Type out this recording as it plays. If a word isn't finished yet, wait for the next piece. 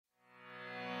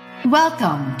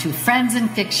Welcome to Friends in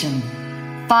Fiction,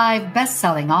 5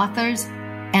 best-selling authors,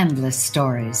 endless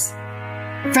stories.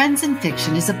 Friends in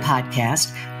Fiction is a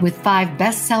podcast with 5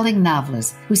 best-selling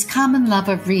novelists whose common love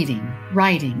of reading,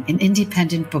 writing, and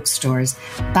independent bookstores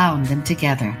bound them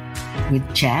together.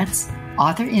 With chats,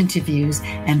 author interviews,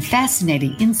 and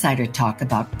fascinating insider talk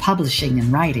about publishing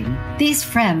and writing, these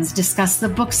friends discuss the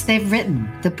books they've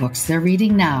written, the books they're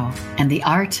reading now, and the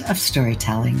art of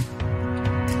storytelling.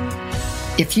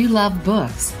 If you love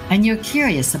books and you're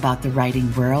curious about the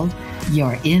writing world,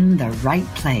 you're in the right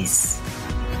place.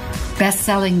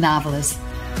 Best-selling novelists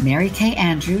Mary Kay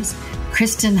Andrews,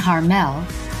 Kristen Harmel,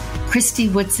 Christy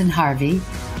Woodson Harvey,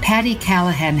 Patty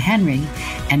Callahan Henry,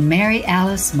 and Mary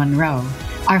Alice Monroe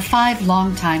are 5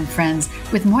 longtime friends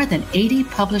with more than 80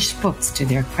 published books to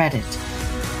their credit.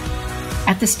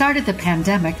 At the start of the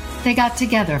pandemic, they got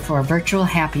together for a virtual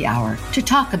happy hour to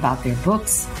talk about their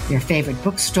books, their favorite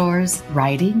bookstores,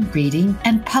 writing, reading,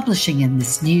 and publishing in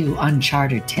this new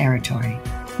uncharted territory.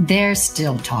 They're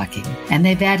still talking, and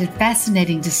they've added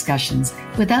fascinating discussions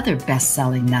with other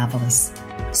best-selling novelists.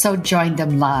 So join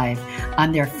them live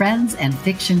on their Friends and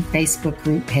Fiction Facebook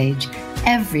group page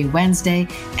every Wednesday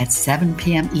at 7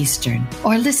 p.m. Eastern,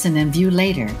 or listen and view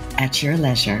later at your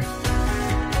leisure.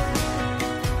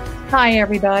 Hi,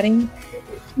 everybody.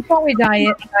 Before we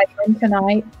dive in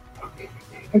tonight,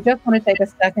 I just want to take a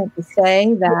second to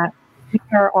say that we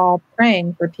are all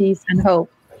praying for peace and hope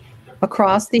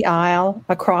across the aisle,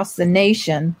 across the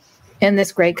nation, in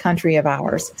this great country of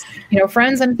ours. You know,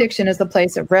 Friends in Fiction is a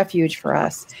place of refuge for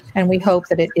us, and we hope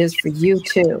that it is for you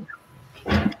too.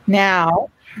 Now,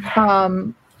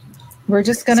 we're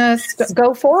just going to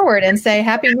go forward and say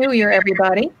Happy New Year,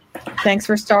 everybody. Thanks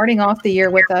for starting off the year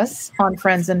with us on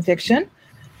Friends in Fiction,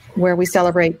 where we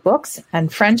celebrate books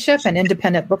and friendship and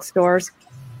independent bookstores.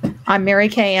 I'm Mary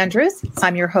Kay Andrews.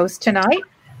 I'm your host tonight,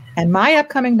 and my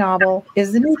upcoming novel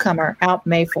is The Newcomer, out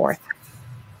May 4th.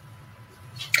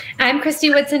 I'm Christy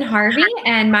Woodson Harvey,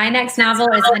 and my next novel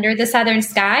is Under the Southern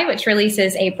Sky, which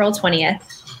releases April 20th.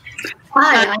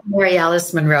 Hi, I'm Mary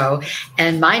Alice Monroe,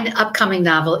 and my upcoming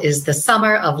novel is The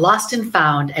Summer of Lost and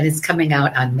Found, and it's coming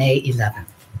out on May 11th.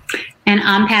 And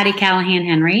I'm Patty Callahan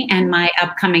Henry, and my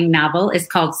upcoming novel is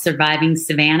called Surviving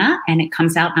Savannah, and it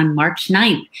comes out on March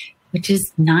 9th, which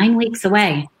is 9 weeks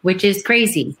away, which is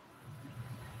crazy.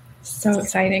 So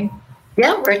exciting.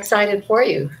 Yeah, we're excited for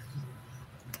you.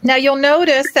 Now, you'll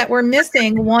notice that we're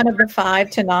missing one of the 5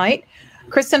 tonight.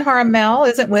 Kristen Harmel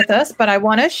isn't with us, but I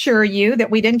want to assure you that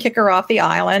we didn't kick her off the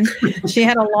island. She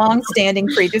had a long-standing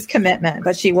previous commitment,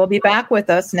 but she will be back with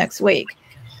us next week.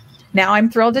 Now, I'm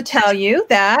thrilled to tell you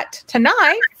that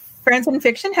tonight, Friends in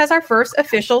Fiction has our first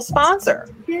official sponsor.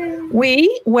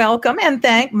 We welcome and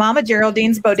thank Mama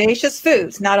Geraldine's Bodacious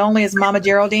Foods. Not only is Mama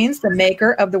Geraldine's the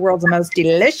maker of the world's most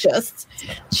delicious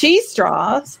cheese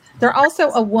straws, they're also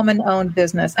a woman-owned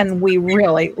business, and we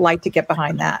really like to get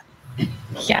behind that.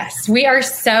 Yes, we are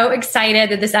so excited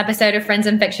that this episode of Friends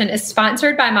in Fiction is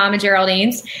sponsored by Mama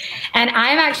Geraldine's. And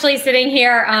I'm actually sitting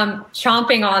here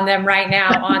chomping on them right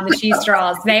now on the cheese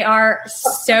straws. They are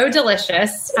so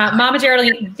delicious. Mama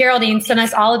Geraldine sent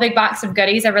us all a big box of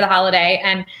goodies over the holiday.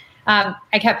 And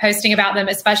I kept posting about them,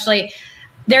 especially.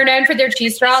 They're known for their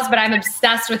cheese straws, but I'm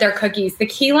obsessed with their cookies. The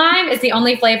key lime is the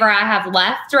only flavor I have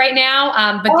left right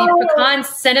now. But the pecan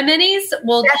cinnamonies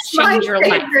will change your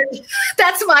life.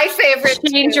 That's my favorite.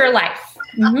 Change your life.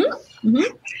 Mm-hmm.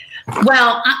 Mm-hmm.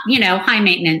 Well, high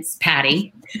maintenance,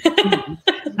 Patty.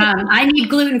 I need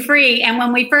gluten-free. And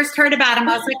when we first heard about them,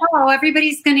 I was like, oh,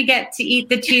 everybody's going to get to eat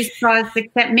the cheese straws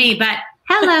except me. But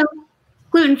hello.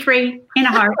 Gluten-free in a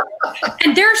heart.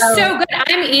 And they're so good.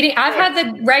 I've had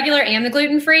the regular and the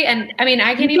gluten-free, and I mean,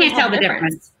 I can't even tell the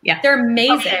difference. Yeah. They're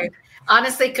amazing. Okay.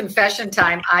 Honestly, confession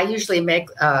time. I usually make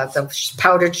the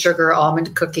powdered sugar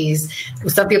almond cookies.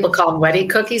 Some people call them Weddy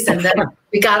cookies. And then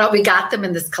we got them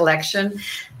in this collection.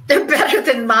 They're better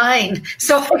than mine.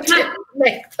 So I didn't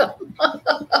make them.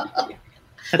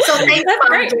 So thanks,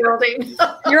 Mama Geraldine.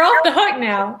 You're off the hook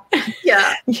now.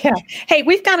 Yeah. Hey,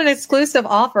 we've got an exclusive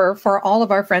offer for all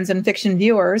of our Friends in Fiction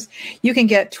viewers. You can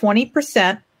get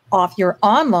 20% off your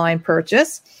online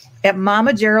purchase at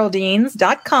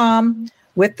mamageraldines.com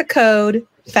with the code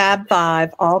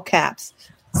FAB5, all caps.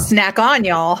 Snack on,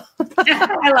 y'all.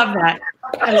 I love that.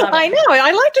 I know.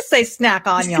 I like to say snack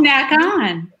on, y'all. Snack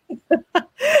on.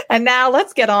 And now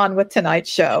let's get on with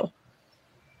tonight's show.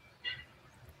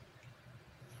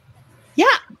 Yeah,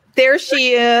 there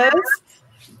she is.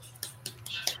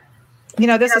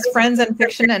 This is Friends in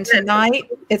Fiction, and tonight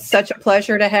it's such a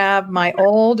pleasure to have my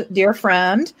old dear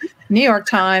friend, New York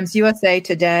Times, USA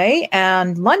Today,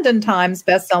 and London Times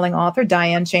bestselling author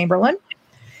Diane Chamberlain.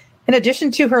 In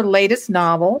addition to her latest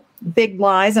novel, Big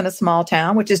Lies in a Small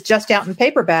Town, which is just out in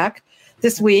paperback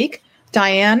this week,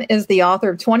 Diane is the author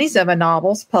of 27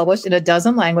 novels published in a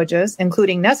dozen languages,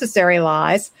 including Necessary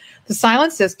Lies, The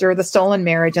Silent Sister, The Stolen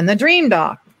Marriage, and The Dream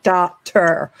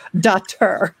Daughter.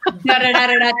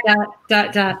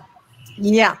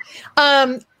 Yeah.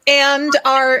 And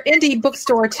our indie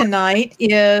bookstore tonight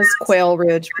is Quail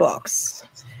Ridge Books.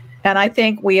 And I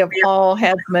think we have all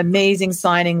had some amazing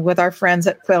signing with our friends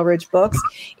at Quail Ridge Books.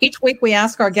 Each week we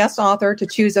ask our guest author to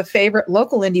choose a favorite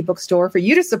local indie bookstore for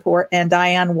you to support. And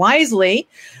Diane wisely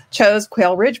chose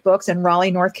Quail Ridge Books in Raleigh,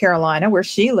 North Carolina, where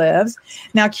she lives.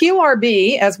 Now,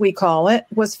 QRB, as we call it,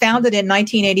 was founded in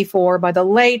 1984 by the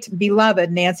late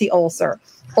beloved Nancy Olson,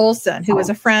 who is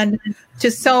a friend to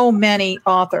so many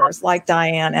authors like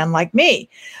Diane and like me.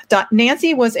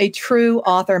 Nancy was a true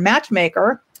author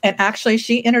matchmaker. And actually,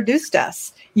 she introduced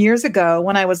us years ago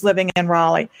when I was living in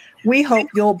Raleigh. We hope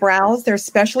you'll browse their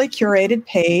specially curated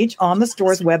page on the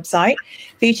store's website,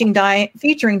 featuring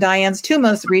Diane's two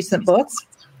most recent books,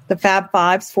 the Fab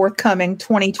Five's forthcoming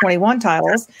 2021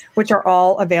 titles, which are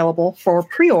all available for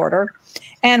pre-order,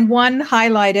 and one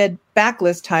highlighted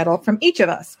backlist title from each of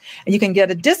us. And you can get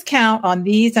a discount on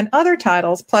these and other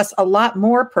titles, plus a lot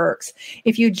more perks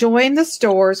if you join the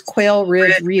store's Quail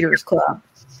Ridge Readers Club.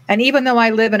 And even though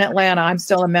I live in Atlanta, I'm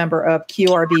still a member of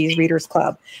QRB's Readers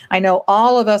Club. I know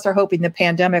all of us are hoping the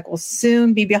pandemic will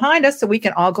soon be behind us so we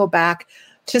can all go back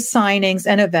to signings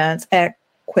and events at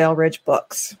Quail Ridge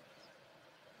Books.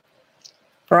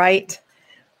 Right?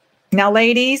 Now,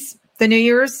 ladies,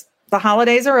 the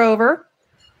holidays are over.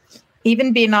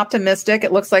 Even being optimistic,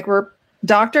 it looks like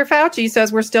Dr. Fauci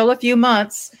says we're still a few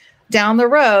months down the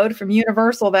road from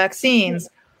universal vaccines.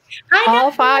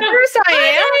 All 5 years,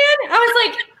 Diane. I was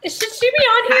like, should she be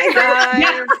on here? Hi,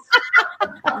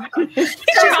 guys.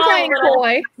 She's playing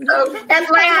coy.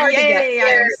 Yay,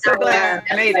 I'm so glad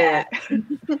I made it.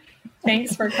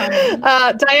 Thanks for coming.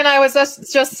 Diane, I was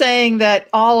just saying that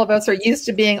all of us are used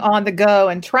to being on the go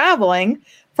and traveling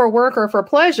for work or for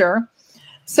pleasure.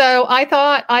 So I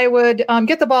thought I would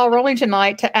get the ball rolling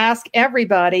tonight to ask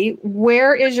everybody,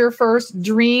 where is your first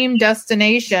dream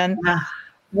destination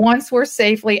once we're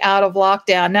safely out of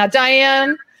lockdown? Now,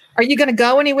 Diane, are you going to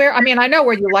go anywhere? I mean, I know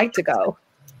where you like to go.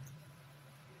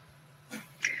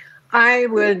 I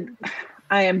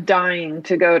am dying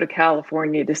to go to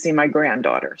California to see my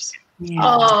granddaughters. Yeah.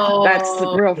 Oh, that's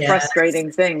the real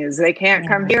frustrating thing is they can't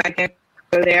come here. I can't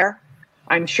go there.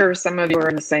 I'm sure some of you are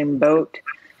in the same boat.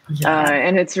 Yeah.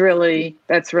 And that's really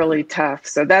tough.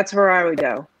 So that's where I would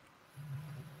go.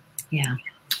 Yeah.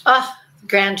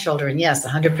 Grandchildren. Yes,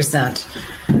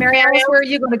 100%. Mary Alice, where are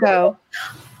you going to go?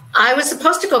 I was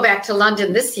supposed to go back to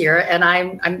London this year, and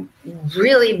I'm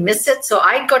really miss it. So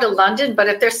I'd go to London, but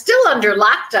if they're still under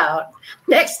lockdown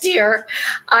next year,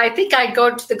 I think I'd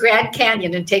go to the Grand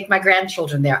Canyon and take my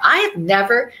grandchildren there. I have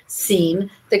never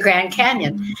seen the Grand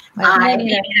Canyon.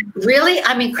 Really?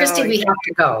 I mean, Christy, we have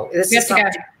to go. This is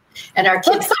something. And our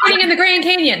kids flying in the Grand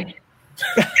Canyon.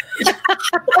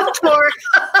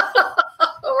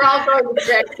 We're all going to the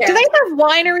Grand Canyon. Do they have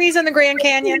wineries in the Grand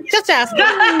Canyon? Just ask.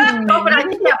 No, but I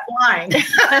think they have wine.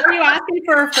 Are you asking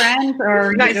for a friend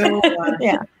or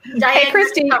yeah? Diane, hey,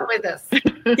 Christy, come with us.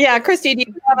 Yeah, Christy, do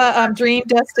you have a dream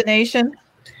destination?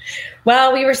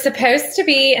 Well, we were supposed to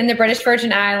be in the British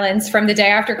Virgin Islands from the day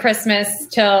after Christmas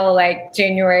till like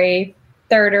January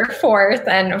 3rd or 4th.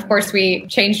 And of course, we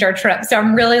changed our trip. So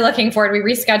I'm really looking forward. We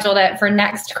rescheduled it for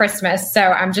next Christmas. So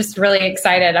I'm just really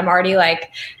excited. I'm already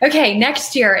like, okay,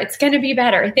 next year it's going to be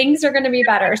better. Things are going to be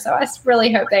better. So I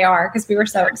really hope they are because we were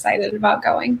so excited about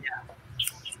going.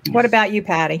 What about you,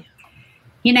 Patty?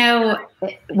 You know,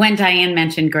 when Diane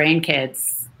mentioned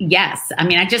grandkids, yes. I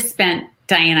mean, I just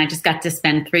got to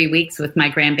spend 3 weeks with my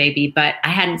grandbaby, but I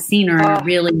hadn't seen her in a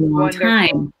really long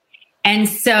time. And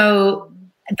so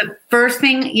the first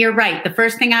thing, you're right. The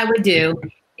first thing I would do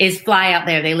is fly out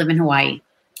there. They live in Hawaii,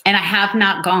 and I have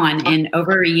not gone in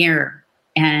over a year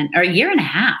or a year and a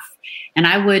half. And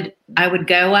I would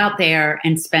go out there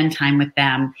and spend time with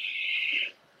them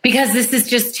because this is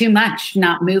just too much,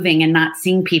 not moving and not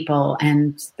seeing people.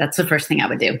 And that's the first thing I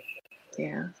would do.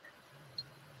 Yeah.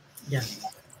 Yeah.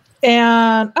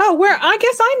 And I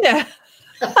guess I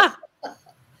know.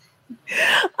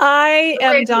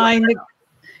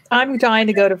 I'm dying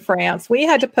to go to France. We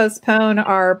had to postpone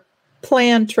our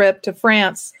planned trip to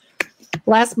France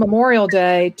last Memorial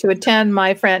Day to attend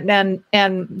my friend,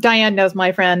 and Diane knows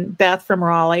my friend Beth from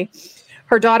Raleigh.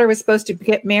 Her daughter was supposed to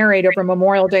get married over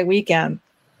Memorial Day weekend.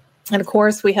 And of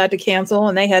course, we had to cancel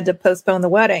and they had to postpone the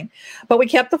wedding. But we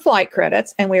kept the flight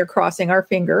credits and we are crossing our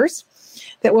fingers.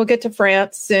 that we'll get to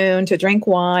France soon to drink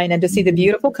wine and to see the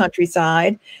beautiful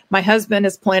countryside. My husband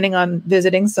is planning on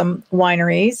visiting some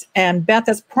wineries, and Beth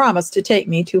has promised to take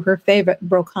me to her favorite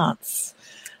brocantes.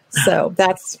 So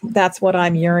that's what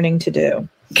I'm yearning to do.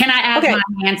 Can I add my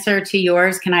answer to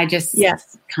yours? Can I just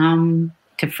come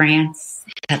to France?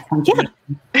 That sounds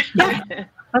Yeah.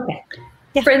 Okay.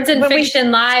 Yeah. Friends in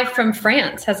Fiction live from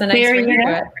France has a nice ring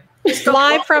to it.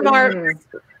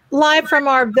 Live from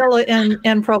our villa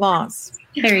in Provence.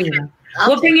 There you go.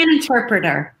 We'll bring an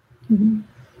interpreter. Mm-hmm.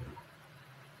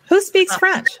 Who speaks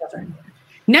French?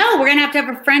 No, we're going to have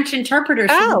a French interpreter.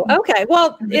 Oh, okay.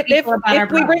 Well,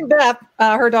 if we bring Beth,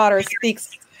 her daughter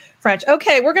speaks French.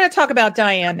 Okay, we're going to talk about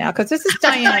Diane now, because this is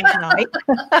Diane tonight.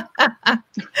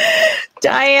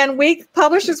 Diane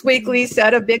publishes weekly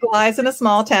set of Big Lies in a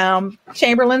Small Town,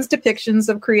 Chamberlain's depictions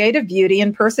of creative beauty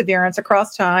and perseverance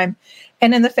across time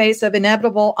and in the face of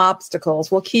inevitable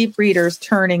obstacles will keep readers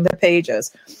turning the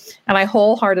pages. And I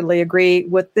wholeheartedly agree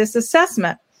with this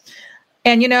assessment.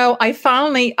 And,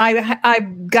 I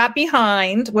got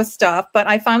behind with stuff, but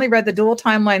I finally read the dual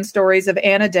timeline stories of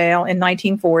Anna Dale in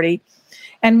 1940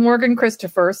 and Morgan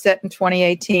Christopher set in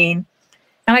 2018.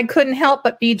 And I couldn't help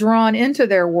but be drawn into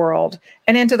their world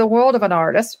and into the world of an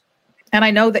artist. And I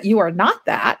know that you are not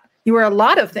that. You are a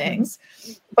lot of things,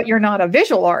 but you're not a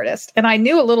visual artist. And I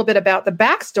knew a little bit about the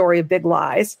backstory of Big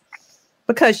Lies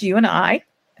because you and I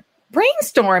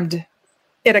brainstormed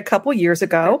it a couple years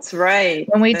ago. That's right.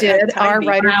 When we did our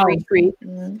writer's retreat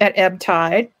at Ebb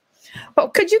Tide. Well,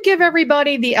 could you give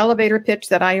everybody the elevator pitch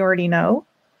that I already know?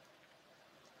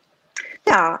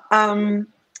 Yeah.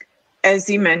 As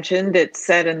you mentioned, it's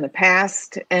set in the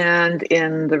past and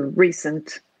in the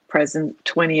recent present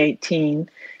 2018.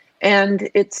 And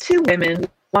it's two women,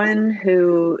 one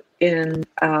who in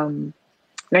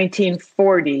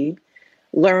 1940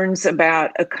 learns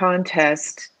about a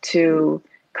contest to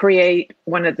create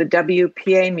one of the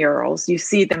WPA murals. You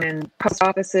see them in post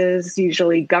offices,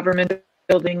 usually government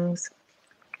buildings,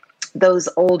 those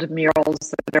old murals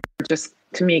that are just,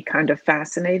 to me, kind of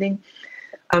fascinating.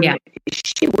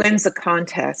 She wins a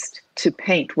contest to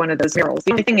paint one of those murals.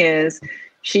 The only thing is,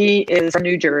 she is from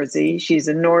New Jersey. She's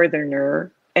a northerner,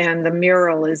 and the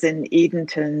mural is in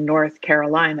Edenton, North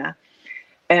Carolina.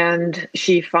 And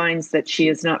she finds that she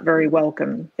is not very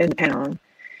welcome in town.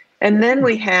 And then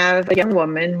we have a young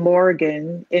woman,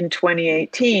 Morgan, in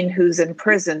 2018, who's in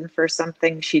prison for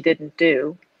something she didn't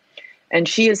do. And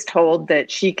she is told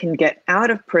that she can get out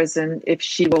of prison if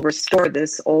she will restore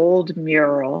this old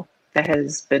mural that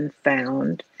has been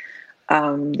found.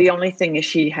 The only thing is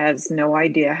she has no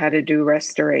idea how to do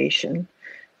restoration.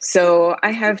 So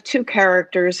I have two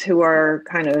characters who are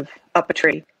kind of up a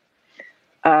tree,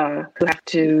 who have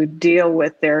to deal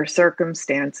with their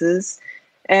circumstances.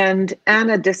 And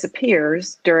Anna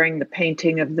disappears during the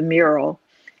painting of the mural,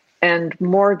 and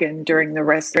Morgan, during the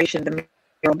restoration of the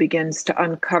mural, begins to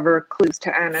uncover clues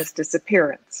to Anna's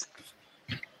disappearance.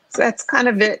 So that's kind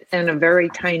of it in a very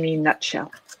tiny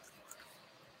nutshell.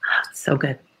 So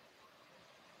good.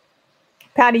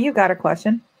 Patty, you got a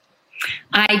question?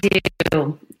 I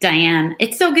do, Diane.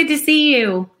 It's so good to see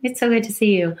you. It's so good to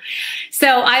see you. So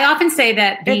I often say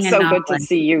that being it's a so novelist, good to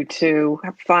see you too.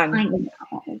 Have fun. I know.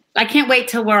 I can't wait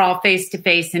till we're all face to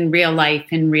face in real life,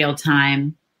 in real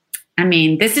time. I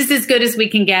mean, this is as good as we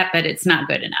can get, but it's not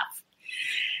good enough.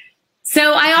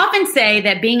 So I often say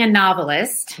that being a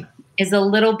novelist is a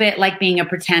little bit like being a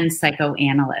pretend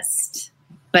psychoanalyst.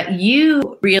 But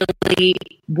you really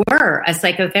were a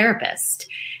psychotherapist.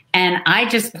 And I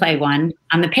just play one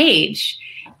on the page.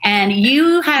 And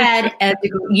you were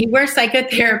a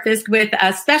psychotherapist with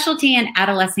a specialty in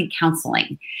adolescent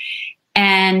counseling.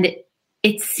 And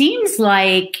it seems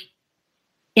like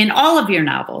in all of your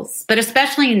novels, but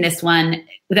especially in this one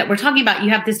that we're talking about, you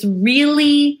have this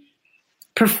really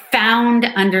profound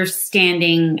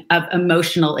understanding of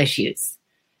emotional issues.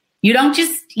 You don't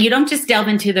just delve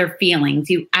into their feelings.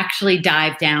 You actually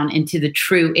dive down into the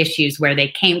true issues, where they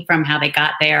came from, how they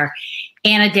got there.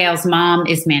 Anna Dale's mom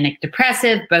is manic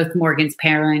depressive. Both Morgan's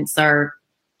parents are,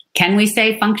 can we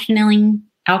say, functioning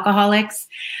alcoholics?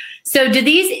 So do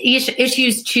these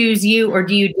issues choose you, or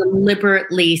do you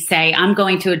deliberately say, I'm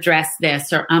going to address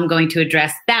this or I'm going to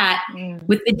address that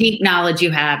with the deep knowledge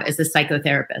you have as a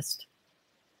psychotherapist?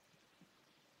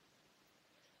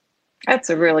 That's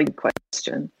a really good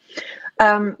question.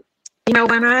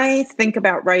 When I think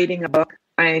about writing a book,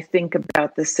 I think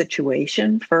about the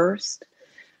situation first.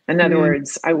 In other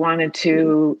words, I wanted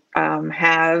to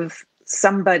have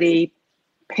somebody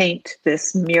paint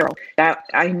this mural. That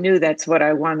I knew that's what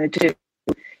I wanted to do.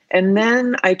 And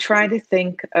then I try to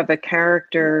think of a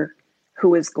character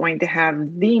who is going to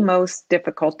have the most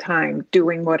difficult time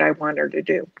doing what I want her to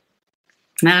do.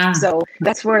 So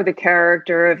that's where the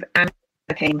character of Anna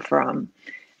came from.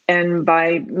 And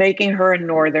by making her a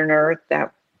Northerner,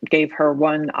 that gave her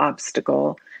one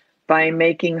obstacle. By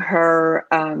making her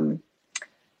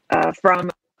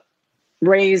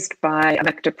raised by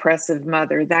a depressive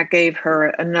mother, that gave her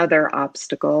another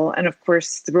obstacle. And of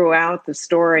course, throughout the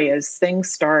story, as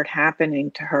things start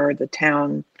happening to her, the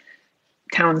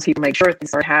townspeople make sure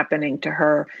things start happening to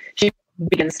her, she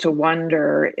begins to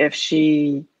wonder if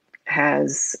she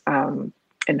has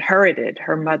inherited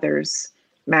her mother's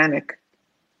manic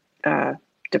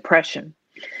depression.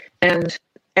 And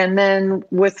then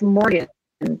with Morgan,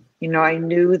 I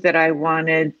knew that I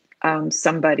wanted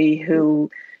somebody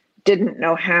who didn't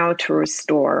know how to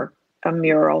restore a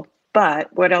mural,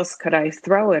 but what else could I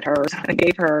throw at her? I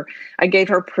gave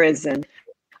her prison.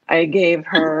 I gave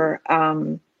her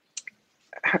an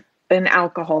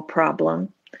alcohol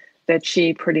problem that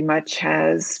she pretty much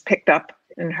has picked up,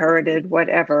 inherited,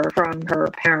 whatever, from her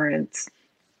parents.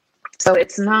 So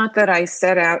it's not that I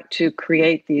set out to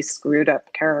create these screwed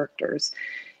up characters.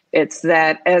 It's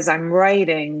that as I'm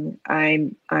writing,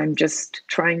 I'm just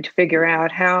trying to figure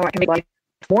out how I can make life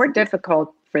more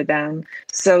difficult for them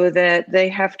so that they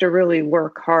have to really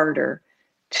work harder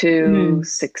to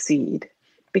succeed.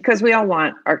 Because we all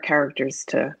want our characters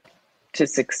to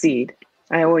succeed.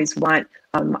 I always want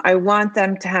I want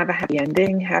them to have a happy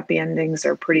ending. Happy endings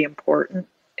are pretty important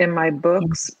in my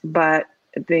books, but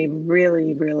they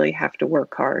really, really have to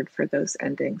work hard for those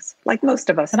endings, like most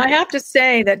of us. And I have to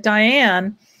say that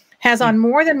Diane has on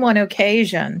more than one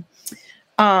occasion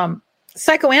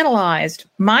psychoanalyzed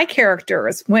my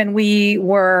characters when we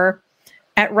were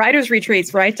at writers'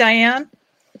 retreats, right, Diane?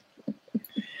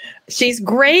 She's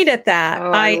great at that.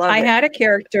 Oh, I had a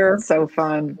character. It's so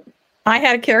fun. I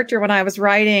had a character when I was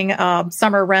writing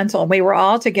Summer Rental. We were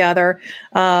all together.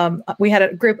 We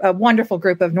had a wonderful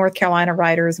group of North Carolina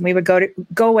writers, and we would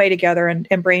go away together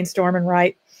and brainstorm and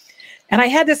write. And I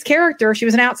had this character. She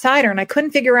was an outsider, and I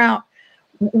couldn't figure out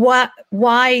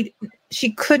why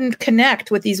she couldn't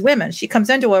connect with these women. She comes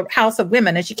into a house of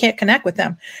women, and she can't connect with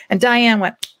them. And Diane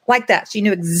went like that. She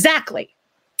knew exactly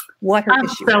what her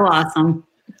issue was. So awesome.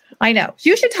 I know.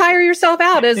 You should hire yourself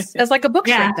out as like a book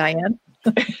shrink, Diane.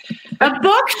 A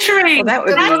book shrink. Well, that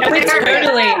would be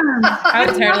I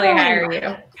would totally hire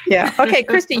you. Yeah. Okay,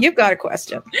 Christy, you've got a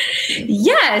question.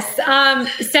 Yes.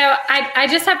 So I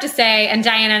just have to say, and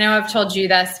Diane, I know I've told you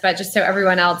this, but just so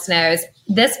everyone else knows,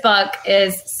 this book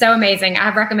is so amazing.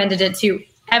 I've recommended it to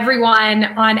everyone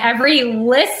on every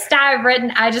list I've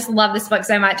written. I just love this book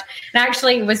so much. And I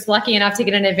actually was lucky enough to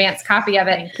get an advanced copy of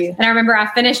it. Thank you. And I remember I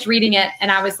finished reading it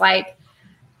and I was like,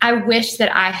 I wish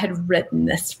that I had written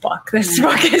this book. This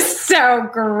book is so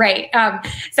great.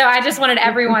 So I just wanted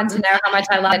everyone to know how much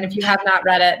I love it. And if you have not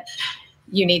read it,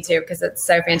 you need to, because it's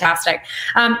so fantastic.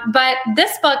 But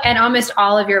this book and almost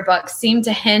all of your books seem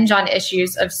to hinge on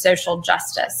issues of social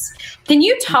justice. Can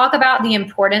you talk about the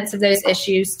importance of those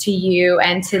issues to you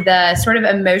and to the sort of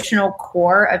emotional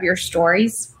core of your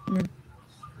stories?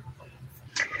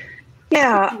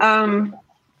 Yeah.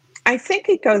 I think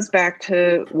it goes back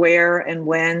to where and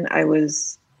when I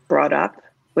was brought up,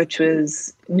 which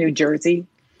was New Jersey.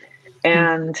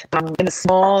 And in a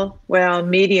small,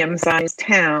 medium-sized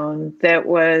town that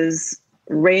was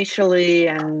racially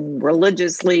and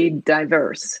religiously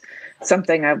diverse,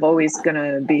 something I've always going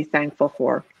to be thankful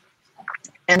for.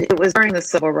 And it was during the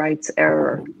Civil Rights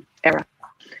era.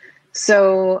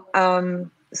 So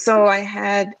I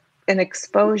had an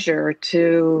exposure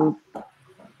to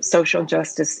social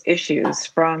justice issues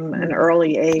from an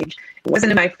early age. It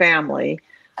wasn't in my family.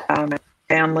 My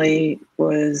family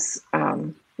was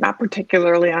not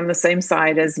particularly on the same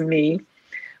side as me,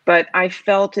 but I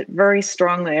felt it very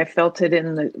strongly. I felt it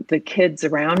in the kids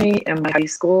around me in my high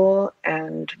school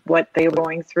and what they were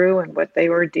going through and what they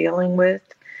were dealing with.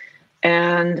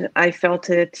 And I felt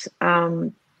it,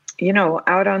 out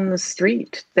on the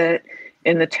street, that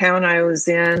in the town I was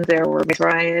in, there were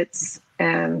riots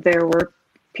and there were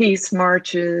peace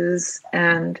marches,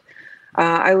 and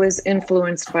I was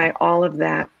influenced by all of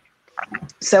that.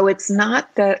 So it's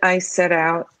not that I set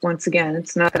out, once again,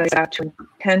 it's not that I set out to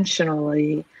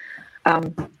intentionally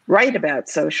write about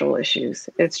social issues.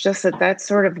 It's just that that's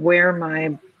sort of where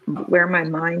my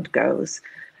mind goes.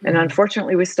 And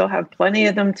unfortunately, we still have plenty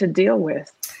of them to deal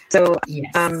with. So,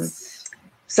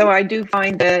 so I do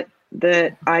find that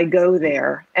I go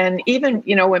there. And even,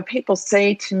 when people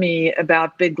say to me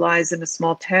about Big Lies in a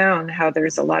Small Town, how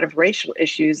there's a lot of racial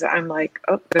issues, I'm like,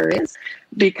 oh, there is.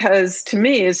 Because to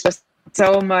me, it's just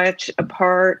so much a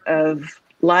part of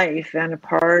life and a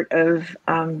part of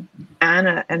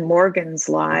Anna and Morgan's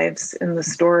lives in the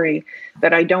story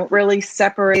that I don't really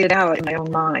separate it out in my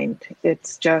own mind.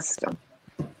 It's just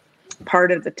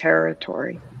part of the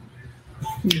territory.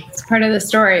 It's part of the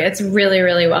story. It's really,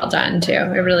 really well done too.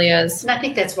 It really is. And I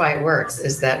think that's why it works,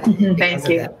 is that Thank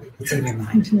you. that it's in your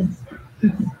mind.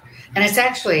 And it's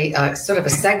actually sort of a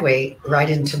segue right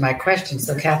into my question.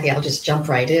 So, Kathy, I'll just jump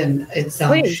right in. It's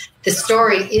the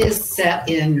story is set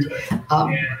in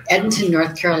Edenton,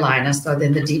 North Carolina, so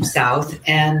in the Deep South.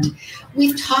 And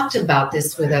we've talked about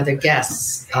this with other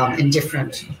guests in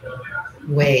different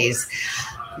ways.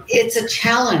 It's a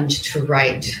challenge to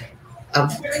write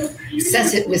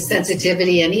with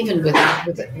sensitivity and even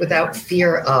without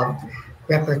fear of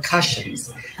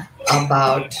repercussions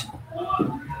about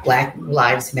Black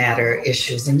Lives Matter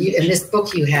issues. And in this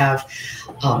book, you have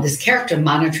this character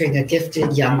monitoring a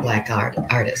gifted young Black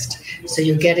artist. So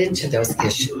you get into those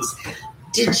issues.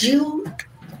 Did you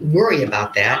worry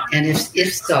about that? And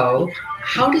if so,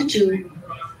 how did you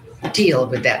deal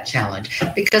with that challenge?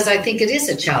 Because I think it is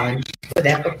a challenge for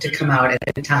that book to come out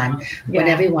at a time when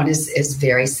everyone is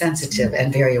very sensitive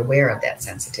and very aware of that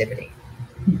sensitivity.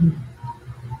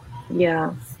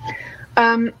 Yeah.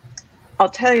 I'll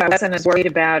tell you, I wasn't as worried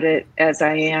about it as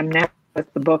I am now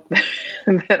with the book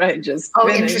that I just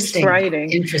finished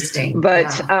writing. Interesting.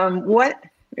 But and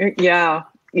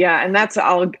that's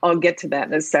I'll get to that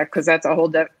in a sec because that's a whole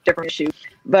different issue.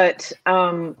 But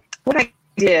what I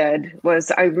did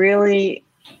was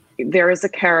there is a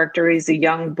character. He's a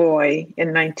young boy in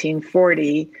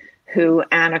 1940 who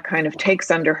Anna kind of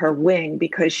takes under her wing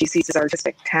because she sees his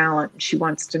artistic talent and she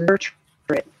wants to nurture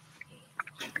it.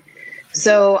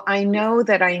 So I know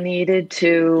that I needed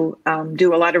to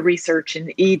do a lot of research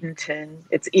in Edenton.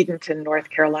 It's Edenton, North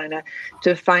Carolina,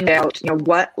 to find out,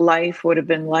 what life would have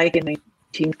been like in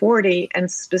 1940,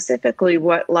 and specifically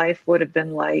what life would have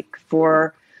been like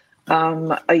for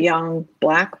a young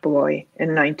Black boy in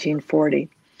 1940.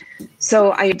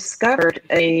 So I discovered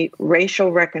a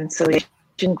racial reconciliation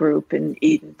group in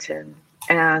Edenton,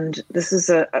 and this is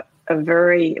it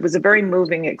was a very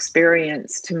moving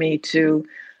experience to me to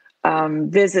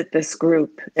visit this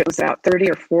group. It was about 30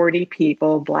 or 40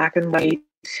 people, Black and white,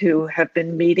 who have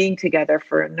been meeting together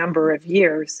for a number of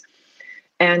years,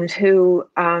 and who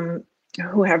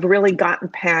have really gotten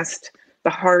past the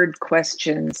hard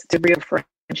questions to real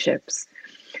friendships.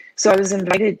 So I was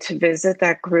invited to visit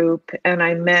that group, and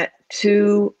I met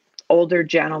two older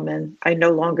gentlemen. I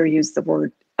no longer use the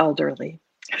word elderly.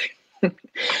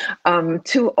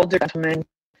 Two older gentlemen,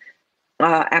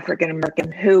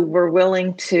 African-American, who were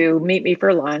willing to meet me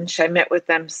for lunch. I met with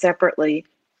them separately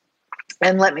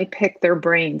and let me pick their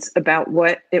brains about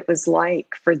what it was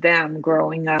like for them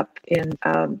growing up in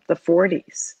the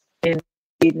 40s in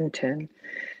Edenton.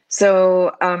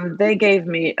 So they gave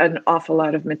me an awful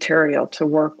lot of material to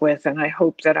work with, and I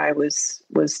hope that I was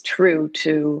true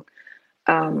to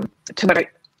what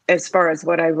as far as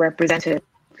what I represented.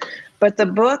 But the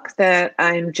book that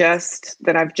I've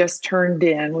just turned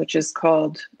in, which is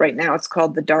called, right now it's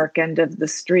called The Dark End of the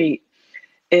Street,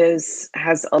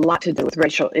 has a lot to do with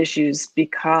racial issues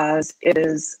because it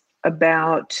is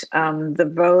about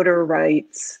the Voter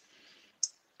Rights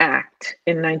Act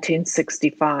in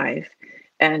 1965.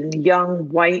 And young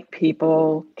white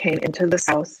people came into the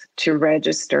South to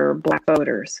register Black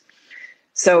voters.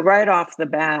 So right off the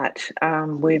bat,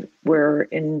 we're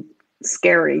in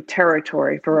scary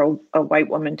territory for a white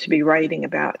woman to be writing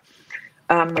about.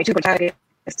 My two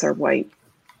protagonists are white.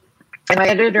 And my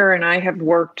editor and I have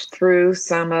worked through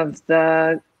some of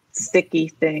the sticky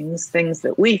things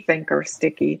that we think are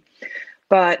sticky.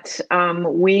 But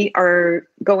we are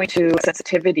going to a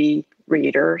sensitivity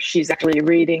reader. She's actually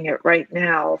reading it right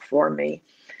now for me.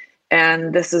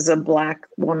 And this is a Black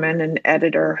woman, an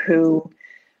editor, who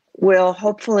will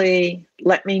hopefully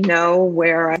let me know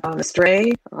where I'm on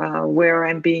astray, where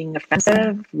I'm being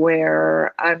offensive,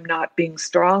 where I'm not being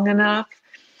strong enough.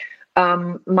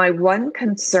 My one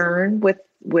concern with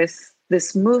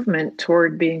this movement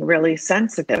toward being really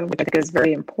sensitive, which I think is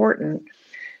very important,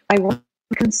 my one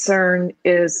concern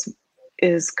is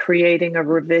creating a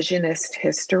revisionist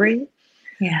history.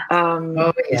 Yeah.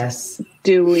 Yes.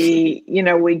 Do we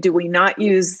not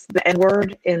use the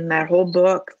N-word in that whole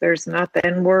book? There's not the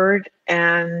N-word,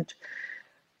 and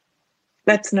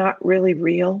that's not really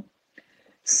real.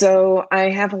 So I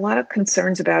have a lot of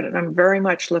concerns about it, and I'm very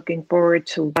much looking forward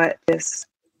to what this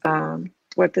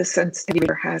sensitivity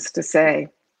has to say.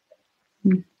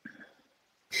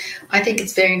 I think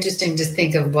it's very interesting to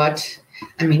think of as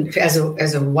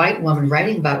a white woman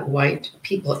writing about white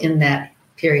people in that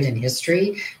period in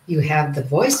history. You have the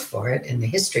voice for it in the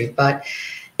history, but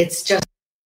it's just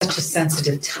such a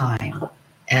sensitive time.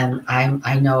 And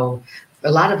I know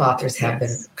a lot of authors have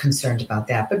been concerned about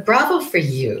that. But bravo for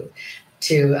you.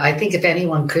 I think if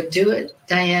anyone could do it,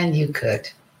 Diane, you could.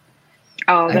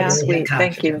 Oh, that's sweet.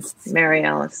 Thank you, Mary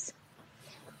Alice.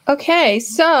 Okay,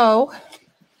 so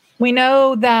we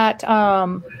know that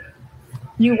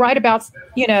you write about,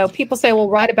 people say, well,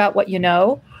 write about what you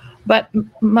know, but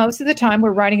most of the time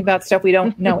we're writing about stuff we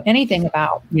don't know anything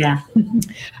about. Yeah.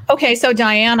 Okay, so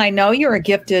Diane, I know you're a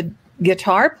gifted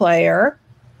guitar player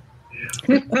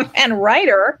and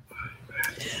writer,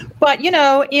 but,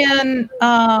 in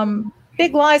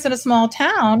Big Lies in a Small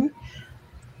Town,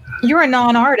 you're a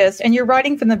non-artist and you're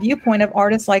writing from the viewpoint of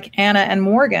artists like Anna and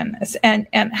Morgan. And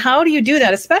how do you do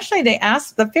that? Especially they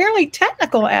ask the fairly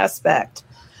technical aspect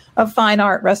of fine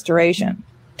art restoration.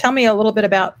 Tell me a little bit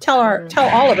tell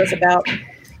all of us about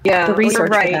the research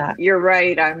for that. You're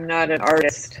right. I'm not an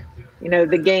artist.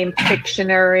 The game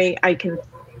Pictionary,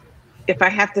 if I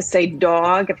have to say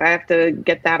dog, if I have to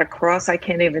get that across, I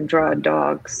can't even draw a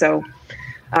dog. So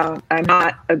I'm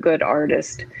not a good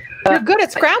artist. You're good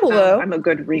at Scrabble, though. I'm a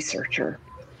good researcher.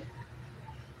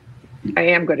 I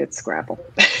am good at Scrabble.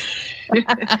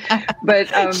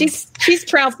 But she's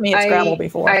trounced me at Scrabble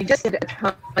before. I just did a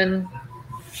ton.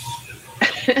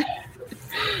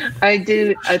 I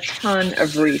do a ton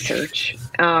of research,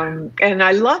 and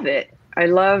I love it. I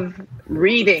love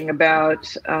reading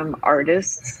about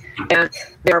artists, and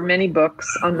there are many books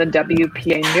on the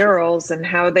WPA murals and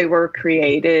how they were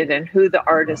created and who the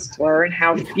artists were and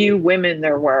how few women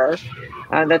there were.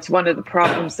 That's one of the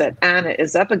problems that Anna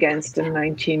is up against in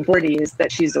 1940 is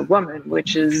that she's a woman,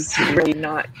 which is really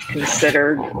not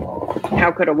considered.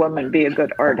 How could a woman be a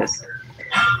good artist?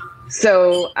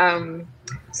 So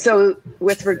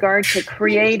with regard to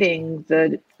creating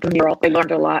the mural, I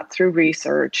learned a lot through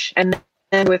research. And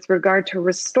then with regard to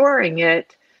restoring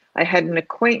it, I had an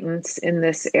acquaintance in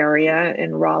this area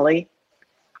in Raleigh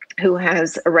who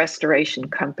has a restoration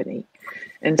company.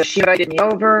 And so she invited me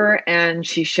over and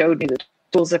she showed me the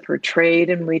tools of her trade.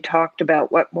 And we talked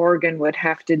about what Morgan would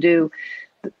have to do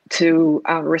to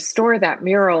restore that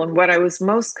mural. And what I was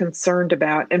most concerned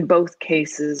about in both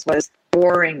cases was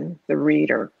boring the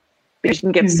reader. Because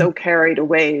you can get so carried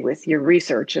away with your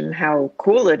research and how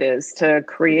cool it is to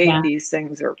create these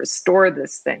things or restore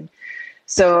this thing.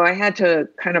 So I had to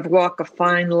kind of walk a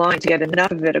fine line to get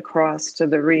enough of it across to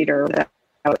the reader without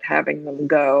having them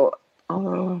go,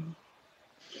 oh.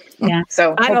 Yeah.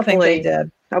 So I don't think they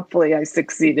did. Hopefully I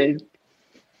succeeded.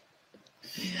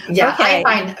 Yeah, okay. I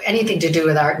find anything to do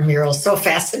with art and murals so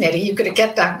fascinating. You could have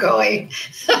kept on going.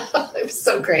 It was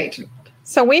so great.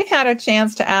 So we've had a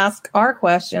chance to ask our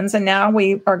questions, and now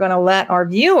we are going to let our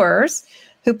viewers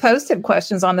who posted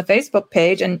questions on the Facebook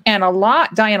page, and Diane,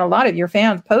 a lot of your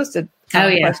fans posted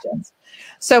questions.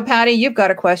 So Patty, you've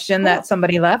got a question that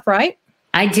somebody left, right?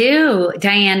 I do.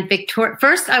 Diane,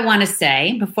 first I want to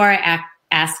say, before I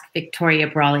ask Victoria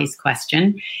Brawley's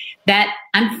question, that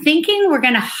I'm thinking we're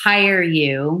going to hire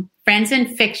you, Friends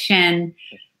in Fiction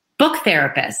book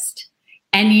therapist.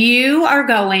 And you are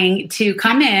going to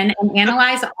come in and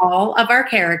analyze all of our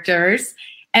characters,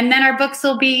 and then our books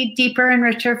will be deeper and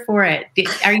richer for it.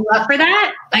 Are you up for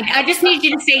that? I just need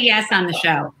you to say yes on the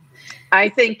show. I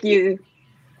think you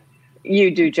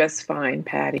do just fine,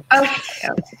 Patty. Okay.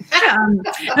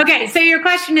 Okay. So your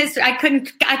question is, I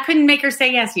couldn't make her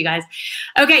say yes, you guys.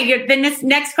 Okay. The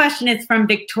next question is from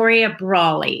Victoria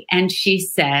Brawley, and she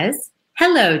says,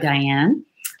 "Hello, Diane.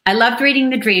 I loved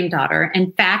reading The Dream Daughter.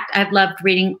 In fact, I've loved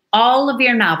reading all of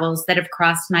your novels that have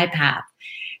crossed my path.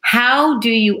 How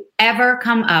do you ever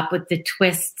come up with the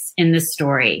twists in the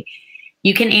story?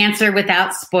 You can answer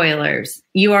without spoilers.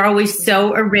 You are always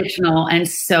so original and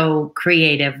so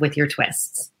creative with your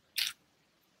twists."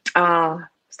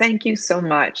 Thank you so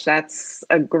much. That's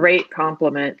a great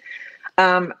compliment.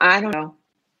 I don't know.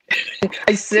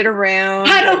 I sit around.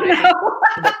 I don't know.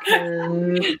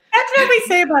 That's what we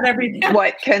say about everything.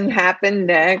 What can happen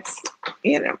next?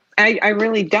 I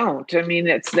really don't. I mean,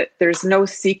 it's that there's no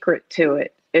secret to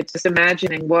it. It's just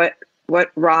imagining what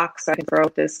rocks I can throw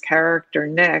at this character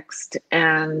next,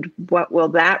 and what will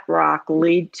that rock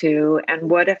lead to, and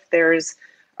what if there's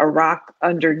a rock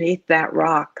underneath that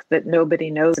rock that nobody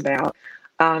knows about?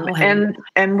 And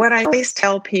what I always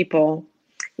tell people,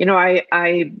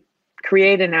 I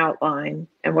create an outline.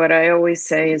 And what I always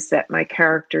say is that my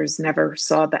characters never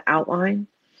saw the outline,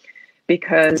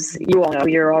 because you all know,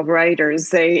 you're all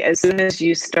writers. As soon as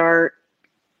you start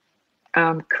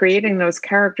creating those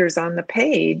characters on the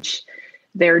page,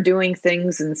 they're doing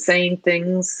things and saying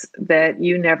things that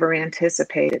you never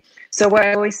anticipated. So what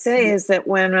I always say is that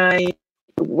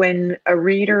when a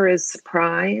reader is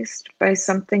surprised by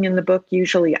something in the book,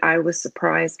 usually I was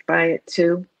surprised by it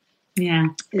too. Yeah.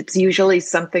 It's usually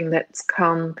something that's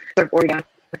come sort of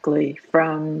organically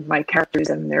from my characters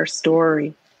and their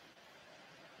story.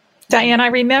 Diane, I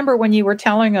remember when you were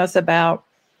telling us about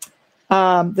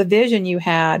the vision you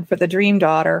had for the dream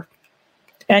daughter,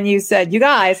 and you said, "You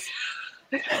guys,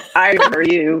 I remember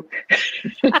you.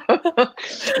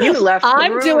 You left.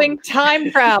 I'm doing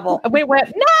time travel." And we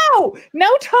went,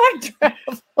 no time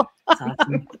travel.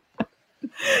 Awesome.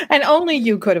 And only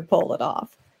you could have pulled it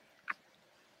off.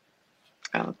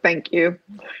 Oh, thank you.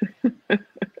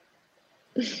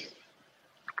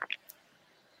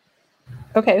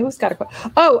 Okay, who's got a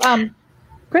question? Oh,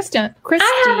 Kristen.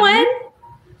 I have one.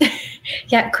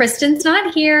 Yeah, Kristen's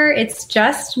not here. It's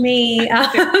just me.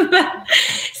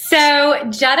 So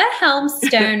Jetta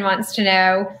Helmstone wants to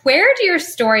know, where do your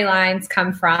storylines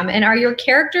come from? And are your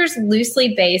characters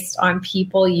loosely based on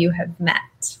people you have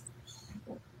met?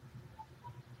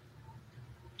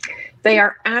 They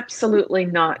are absolutely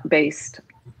not based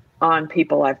on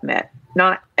people I've met.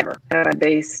 Not ever. I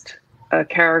based a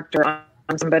character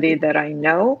on somebody that I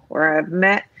know or I've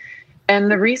met. And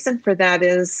the reason for that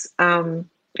is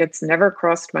it's never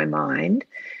crossed my mind.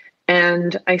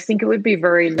 And I think it would be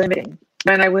very limiting.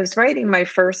 When I was writing my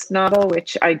first novel,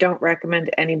 which I don't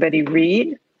recommend anybody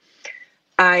read,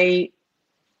 I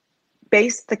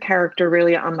based the character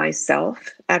really on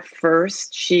myself. At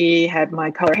first, she had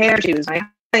my color hair. She was my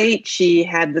height. She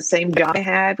had the same job I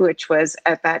had, which was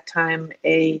at that time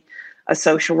a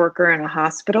social worker in a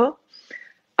hospital.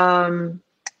 And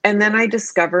then I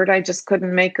discovered I just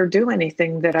couldn't make her do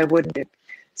anything that I wouldn't do.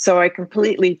 So I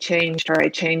completely changed her. I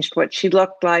changed what she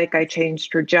looked like. I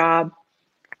changed her job.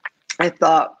 I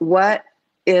thought, what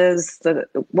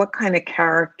kind of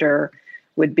character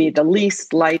would be the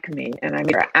least like me? And I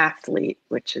made her an athlete,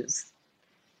 which is,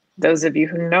 those of you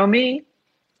who know me,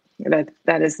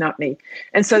 that is not me.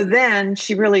 And so then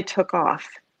she really took off.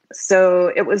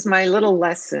 So it was my little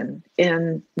lesson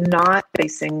in not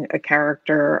basing a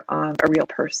character on a real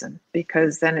person,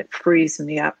 because then it frees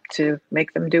me up to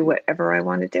make them do whatever I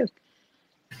want to do.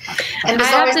 And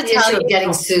there's always the issue of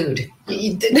getting sued.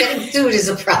 Getting sued is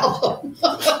a problem.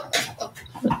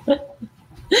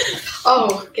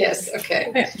 Oh, yes.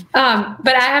 Okay.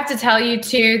 But I have to tell you,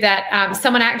 too, that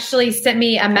someone actually sent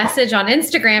me a message on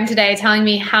Instagram today telling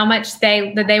me how much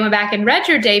they went back and read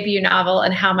your debut novel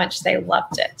and how much they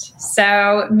loved it.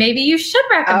 So maybe you should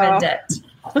recommend it.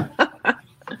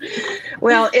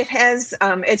 Well, it has,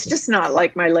 it's just not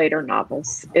like my later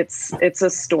novels. It's a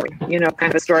story, kind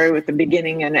of a story with a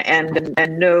beginning and an end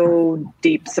and no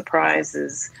deep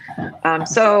surprises.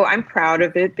 So I'm proud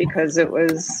of it because it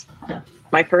was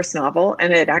my first novel,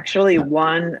 and it actually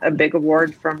won a big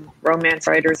award from Romance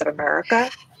Writers of America.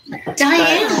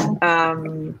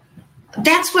 Diane,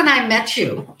 that's when I met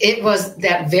you. It was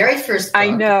that very first book.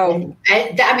 I know.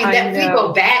 We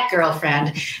go back,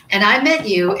 girlfriend, and I met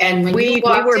you, and when you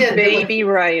walked we were in, baby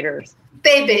writers,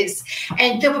 babies,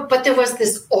 and there was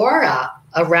this aura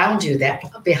around you that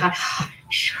behind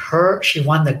her. She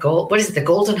won the gold. What is it? The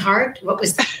Golden Heart? What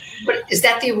is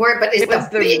that the award? But it was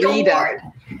the big Rita award.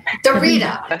 The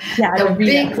Rita. Yeah, the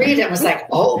big Rita. It was like,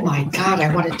 oh my God,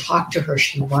 I want to talk to her.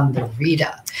 She won the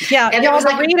Rita. Yeah, and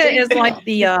the Rita is like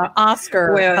the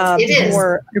Oscar. It is.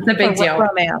 It's a big deal.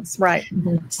 Romance, right.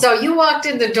 Mm-hmm. So you walked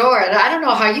in the door, and I don't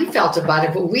know how you felt about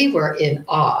it, but we were in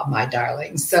awe, my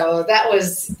darling. So that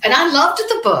was, and I loved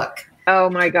the book. Oh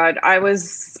my God. I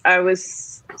was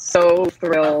so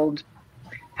thrilled.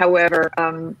 However,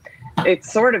 it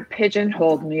sort of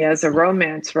pigeonholed me as a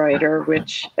romance writer,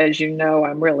 which, as you know,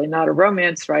 I'm really not a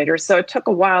romance writer. So it took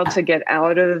a while to get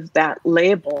out of that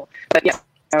label. But yes,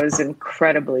 I was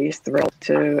incredibly thrilled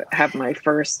to have my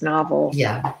first novel.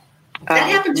 Yeah. That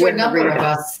happened to a number of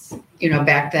us,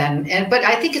 back then. But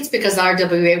I think it's because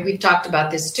RWA, we've talked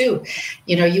about this too.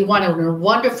 You won a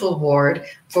wonderful award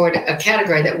for a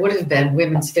category that would have been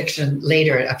women's fiction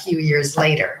later, a few years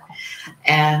later.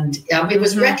 And it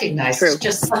was recognized. True. It's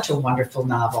just such a wonderful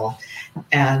novel.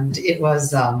 And it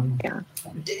was,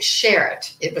 share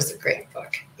it. It was a great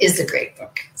book. Is a great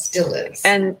book. Still is.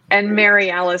 And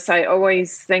Mary Alice, I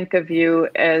always think of you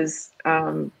as,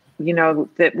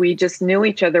 that we just knew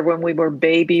each other when we were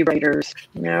baby writers,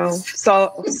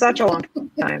 so such a long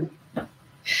time.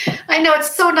 I know,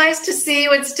 it's so nice to see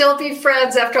you and still be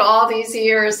friends after all these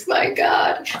years. My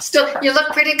God. Still, you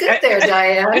look pretty good there,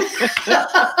 Diane.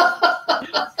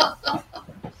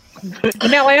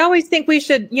 I always think we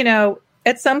should,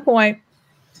 at some point,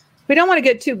 We don't want to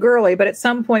get too girly, but at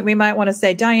some point we might want to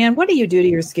say, Diane, what do you do to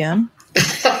your skin?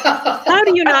 How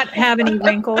do you not have any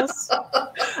wrinkles?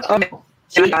 Oh,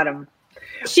 I got him.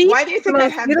 Why do you think I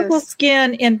have beautiful this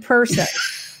skin in person?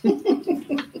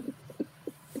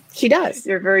 She does.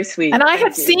 You're very sweet. And I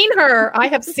have seen her. I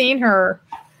have seen her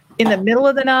in the middle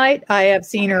of the night. I have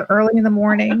seen her early in the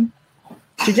morning.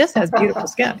 She just has beautiful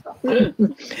skin.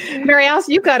 Mary Alice,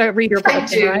 you've got to read her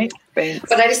question, right? Thanks.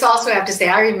 But I just also have to say,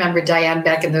 I remember Diane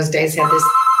back in those days had this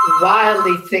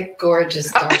wildly thick,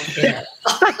 gorgeous dark hair.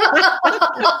 We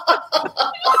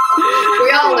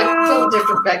all looked a little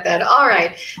different back then. All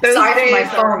right. Sorry for my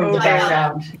phone in the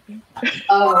background.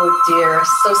 Oh, dear.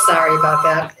 So sorry about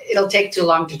that. It'll take too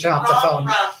long to turn off the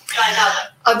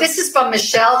phone. This is from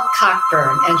Michelle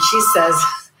Cockburn, and she says,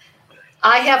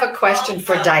 I have a question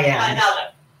for Diane.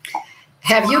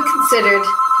 Have you considered...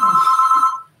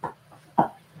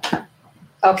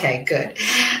 Okay, good.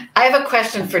 I have a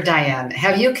question for Diane.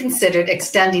 Have you considered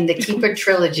extending the Keeper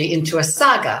trilogy into a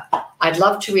saga? I'd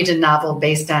love to read a novel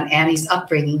based on Annie's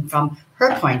upbringing from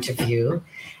her point of view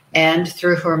and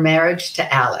through her marriage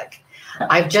to Alec.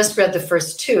 I've just read the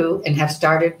first two and have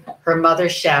started Her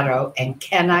Mother's Shadow and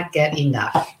cannot get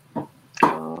enough.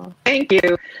 Oh, thank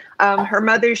you. Her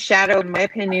Mother's Shadow, in my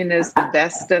opinion, is the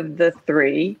best of the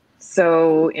three,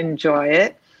 so enjoy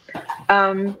it.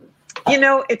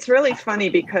 It's really funny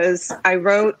because I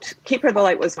wrote Keeper of the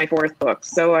Light was my fourth book,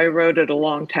 so I wrote it a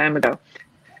long time ago.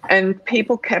 And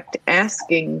people kept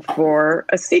asking for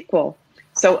a sequel.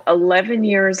 So 11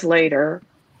 years later,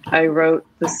 I wrote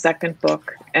the second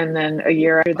book. And then a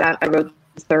year after that, I wrote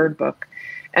the third book.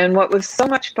 And what was so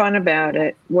much fun about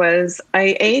it was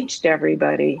I aged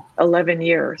everybody 11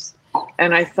 years.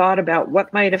 And I thought about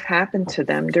what might have happened to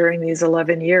them during these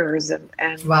 11 years and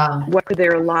Wow. What would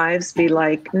their lives be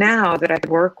like now that I could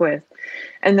work with.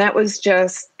 And that was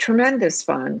just tremendous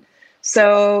fun.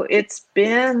 So it's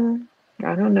been,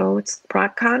 I don't know, it's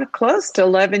kind of close to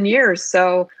 11 years.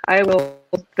 So I will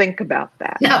think about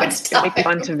that. No, it's time. It'd be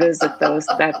fun to visit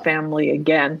that family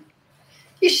again.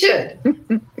 You should.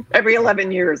 Every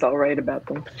 11 years, I'll write about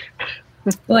them.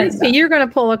 You're going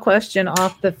to pull a question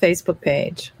off the Facebook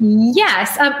page.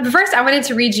 Yes. First, I wanted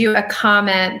to read you a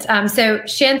comment. So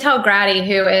Chantel Grady,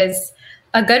 who is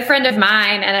a good friend of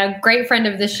mine and a great friend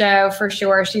of the show for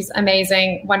sure. She's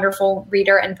amazing, wonderful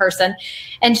reader in person.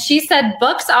 And she said,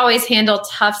 books always handle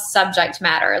tough subject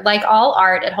matter. Like all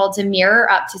art, it holds a mirror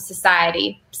up to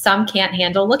society. Some can't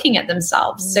handle looking at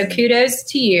themselves. So kudos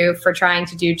to you for trying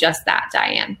to do just that,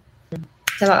 Diane.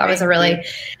 So I thought that was a really...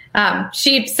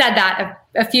 she said that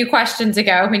a few questions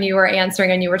ago when you were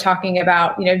answering and you were talking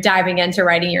about, diving into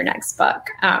writing your next book.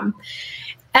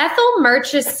 Ethel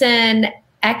Murchison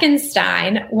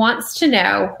Eckenstein wants to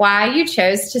know why you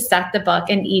chose to set the book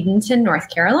in Edenton, North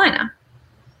Carolina.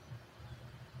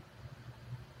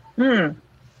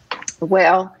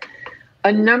 Well,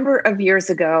 a number of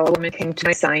years ago, a woman came to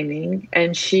my signing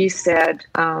and she said,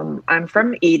 I'm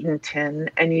from Edenton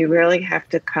and you really have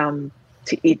to come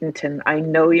to Edenton. I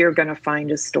know you're going to find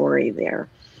a story there.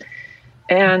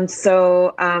 And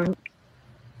so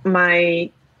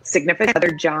my significant other,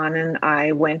 John, and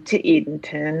I went to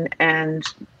Edenton, and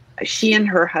she and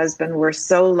her husband were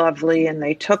so lovely, and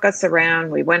they took us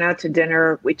around. We went out to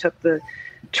dinner. We took the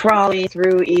trolley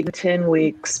through Edenton. We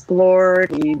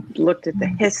explored. We looked at the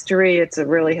history. It's a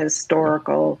really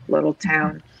historical little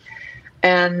town.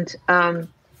 And I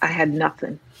had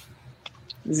nothing.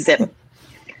 Zip.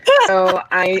 So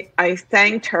I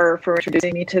thanked her for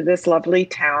introducing me to this lovely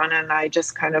town, and I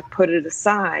just kind of put it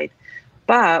aside.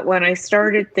 But when I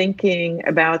started thinking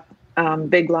about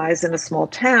Big Lies in a Small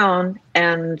Town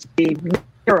and the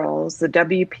murals, the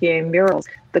WPA murals,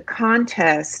 the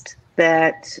contest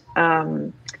that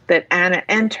Anna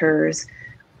enters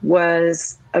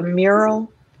was a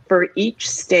mural for each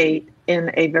state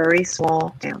in a very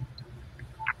small town.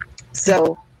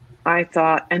 So I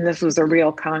thought, and this was a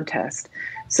real contest.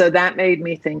 So that made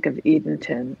me think of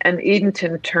Edenton. And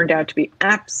Edenton turned out to be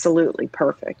absolutely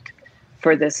perfect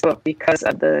for this book because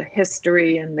of the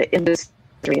history and the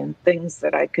industry and things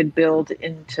that I could build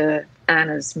into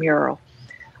Anna's mural.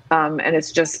 And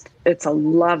it's a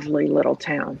lovely little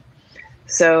town.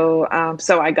 So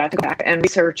I got to go back and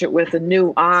research it with a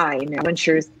new eye. Now, when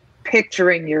you're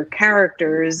picturing your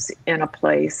characters in a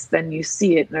place, then you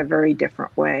see it in a very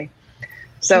different way.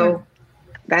 So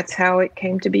that's how it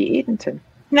came to be Edenton.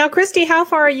 Now, Christy, how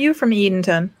far are you from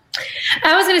Edenton?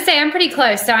 I was going to say I'm pretty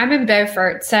close. So I'm in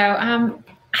Beaufort. So I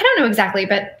don't know exactly,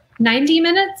 but 90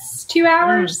 minutes, 2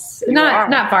 hours,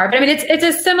 not far. But I mean, it's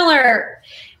a similar.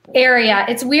 area.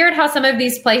 It's weird how some of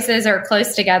these places are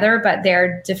close together, but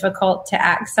they're difficult to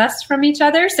access from each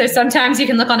other. So sometimes you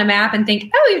can look on a map and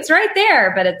think, oh, it's right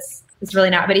there, but it's really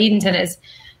not. But Edenton is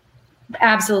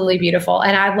absolutely beautiful.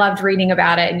 And I loved reading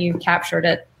about it, and you captured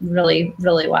it really,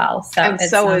 really well. So and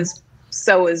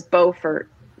so is Beaufort.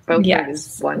 Beaufort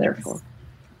is wonderful.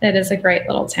 It is a great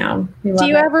little town. Do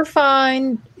you ever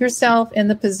find yourself in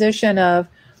the position of,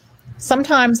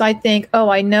 sometimes I think, oh,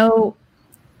 I know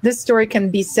this story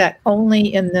can be set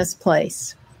only in this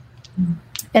place.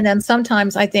 And then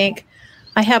sometimes I think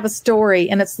I have a story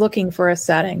and it's looking for a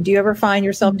setting. Do you ever find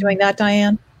yourself doing that,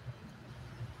 Diane?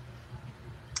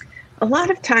 A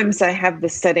lot of times I have the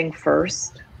setting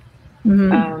first.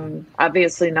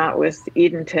 Obviously not with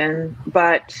Edenton,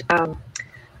 but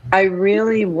I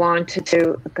really wanted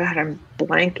to, God, I'm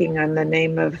blanking on the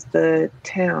name of the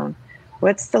town.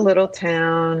 What's the little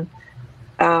town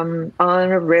on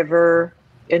a river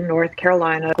in North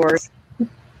Carolina, of course?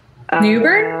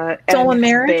 Newbern? Stolen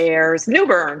Marriage? Bears.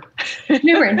 Newbern.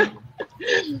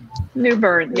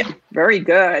 Newbern. Yeah, very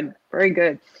good. Very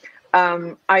good.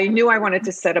 I knew I wanted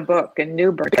to set a book in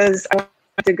Newbern because I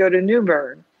wanted to go to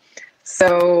Newbern.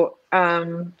 So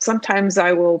sometimes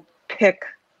I will pick,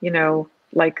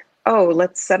 like, oh,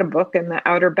 let's set a book in the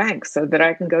Outer Banks so that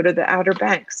I can go to the Outer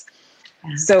Banks.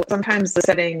 Yeah. So sometimes the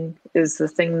setting is the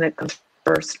thing that comes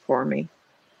first for me.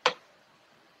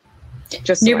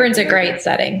 Just Newbern's a great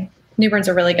setting. Newbern's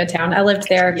a really good town. I lived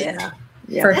there for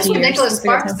a That's few where years. Nicholas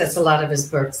Sparks does a lot of his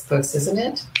books, isn't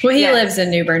it? Well, he lives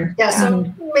in Newbern. Yeah,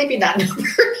 so maybe not Newbern.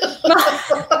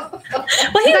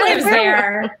 Well, he lives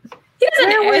there.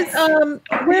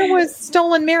 Where was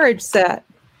Stolen Marriage set?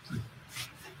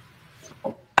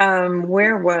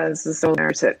 Where was the Stolen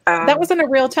Marriage set? That was in a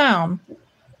real town.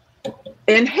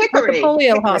 In Hickory. At the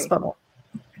polio hospital.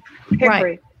 Hickory.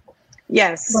 Right.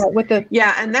 Yes. Right,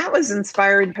 and that was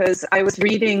inspired because I was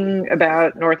reading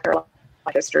about North Carolina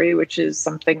history, which is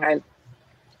something I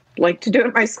like to do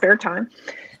in my spare time.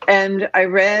 And I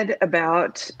read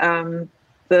about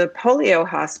the polio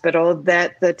hospital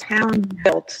that the town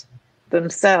built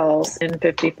themselves in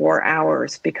 54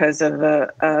 hours because of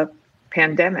a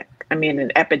pandemic. I mean,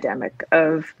 an epidemic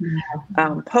of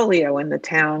polio in the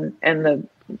town, and the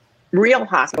real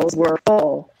hospitals were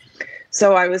full.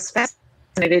 So I was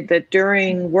fascinated that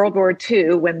during World War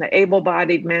II, when the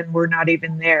able-bodied men were not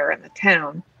even there in the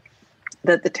town,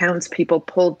 that the townspeople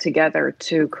pulled together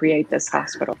to create this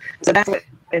hospital. So that's what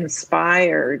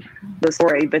inspired the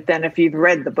story. But then if you've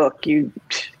read the book,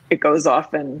 it goes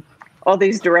off in all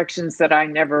these directions that I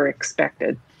never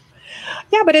expected.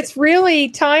 Yeah, but it's really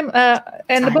time.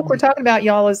 And the book we're talking about,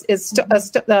 y'all, is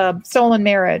Stolen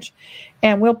Marriage,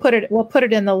 and we'll put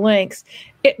it in the links.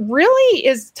 It really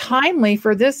is timely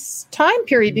for this time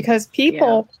period because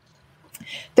people,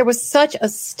 there was such a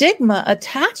stigma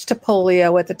attached to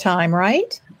polio at the time,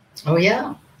 right? Oh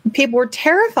yeah, people were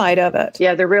terrified of it.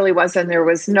 Yeah, there really was, and there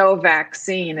was no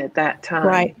vaccine at that time,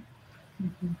 right?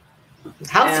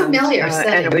 How familiar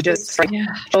setting. And it was just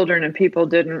children, and people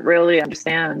didn't really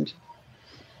understand.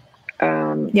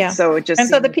 So it just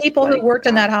so the people who worked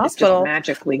in that hospital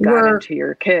magically got into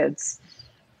your kids.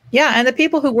 Yeah, and the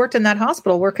people who worked in that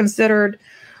hospital were considered,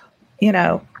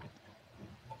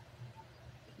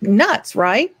 nuts,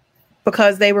 right?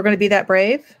 Because they were going to be that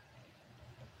brave.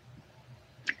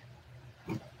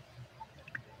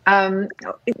 I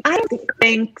don't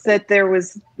think that there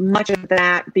was much of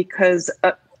that because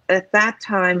at that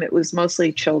time it was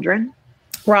mostly children,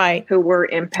 right, who were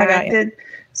impacted.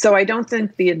 So I don't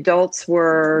think the adults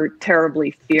were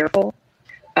terribly fearful.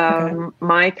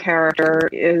 My character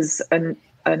is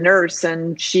a nurse,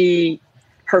 and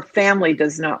her family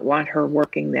does not want her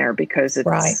working there because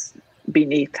it's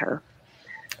beneath her.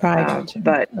 Right.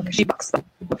 But she bucks them,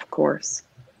 of course.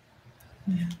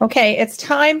 Okay, it's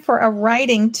time for a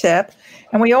writing tip.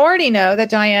 And we already know that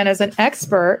Diane is an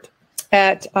expert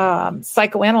at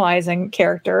psychoanalyzing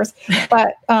characters.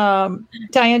 But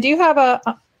Diane, do you have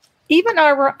even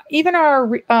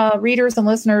our readers and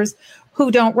listeners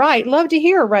who don't write love to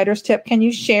hear a writer's tip? Can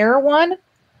you share one? I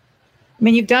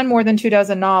mean, you've done more than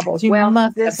 24 novels. You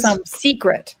must have some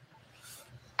secret.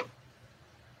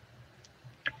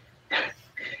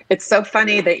 It's so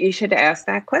funny that you should ask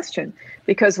that question,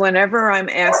 because whenever I'm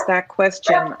asked that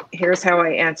question, here's how I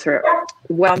answer it.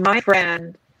 Well, my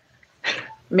friend,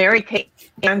 Mary Kate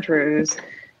Andrews,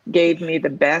 gave me the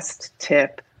best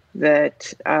tip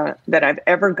that I've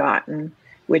ever gotten,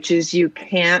 which is you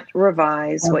can't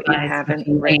revise what you haven't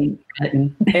written.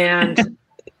 And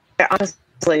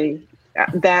honestly,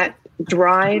 that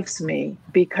drives me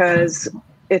because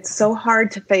it's so hard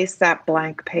to face that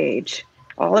blank page.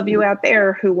 all of you out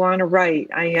there who want to write,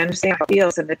 I understand how it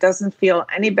feels, and it doesn't feel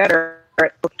any better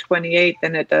at book 28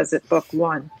 than it does at book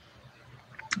 1.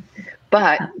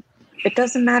 But it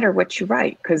doesn't matter what you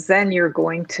write, because then you're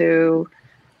going to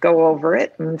go over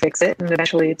it and fix it, and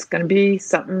eventually it's going to be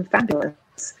something fabulous.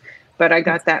 But I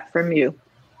got that from you.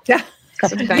 Yeah.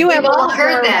 So You have all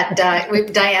heard that,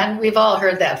 Diane. We've all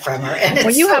heard that from her. And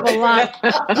Well, you have a lot.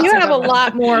 You have a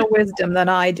lot more wisdom than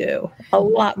I do. A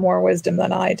lot more wisdom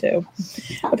than I do.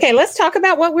 Okay, let's talk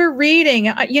about what we're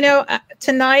reading.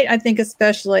 Tonight, I think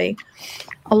especially,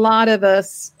 a lot of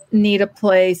us need a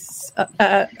place,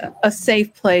 a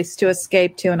safe place to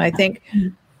escape to, and I think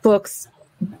books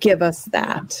give us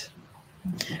that.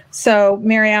 So,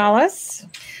 Mary Alice.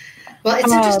 Well,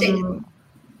 it's interesting.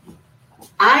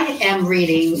 I am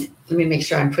reading, let me make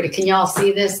sure I'm putting, can y'all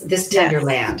see this? This Tender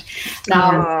Land.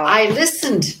 Now, I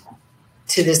listened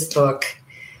to this book,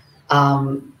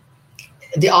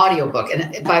 the audiobook.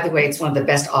 And by the way, it's one of the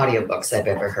best audiobooks I've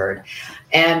ever heard.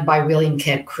 And by William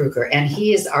Kent Kruger. And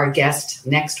he is our guest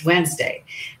next Wednesday.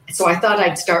 So I thought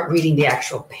I'd start reading the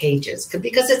actual pages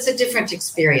because it's a different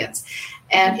experience.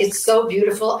 And it's so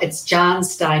beautiful. It's John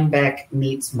Steinbeck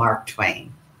meets Mark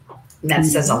Twain. And that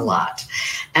says a lot.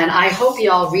 And I hope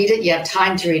you all read it. You have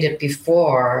time to read it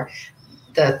before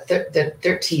the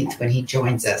 13th when he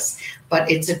joins us.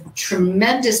 But it's a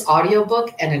tremendous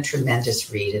audiobook and a tremendous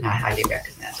read, and I highly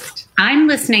recommend it. I'm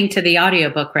listening to the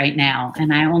audiobook right now,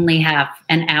 and I only have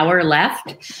an hour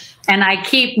left. And I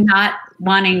keep not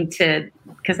wanting to,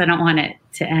 because I don't want it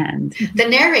to end. The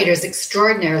narrator is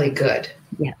extraordinarily good.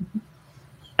 Yeah,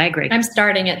 I agree. I'm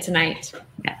starting it tonight.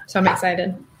 Yeah. So I'm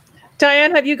excited.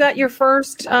 Diane, have you got your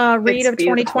first read of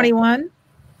 2021?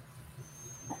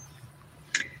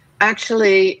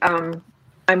 Actually, I'm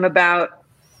about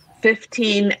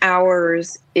 15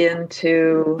 hours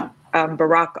into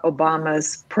Barack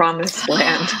Obama's Promised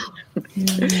Land.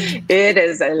 It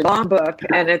is a long book,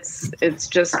 and it's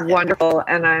just wonderful,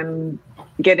 and I'm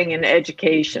getting an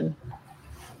education.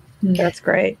 That's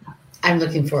great. I'm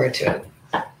looking forward to it.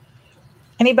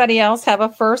 Anybody else have a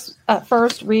first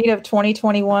read of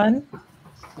 2021?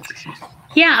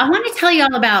 Yeah, I want to tell you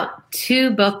all about 2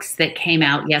 books that came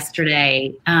out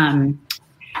yesterday.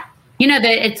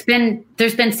 There's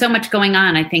been so much going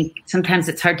on. I think sometimes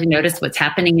it's hard to notice what's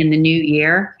happening in the new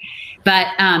year. But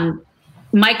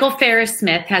Michael Ferris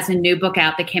Smith has a new book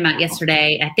out that came out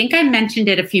yesterday. I think I mentioned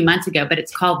it a few months ago, but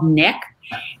it's called Nick.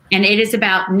 And it is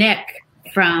about Nick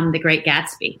from The Great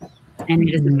Gatsby. And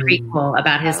it is a prequel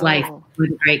about his life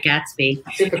with The Great Gatsby.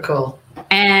 Super cool.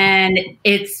 And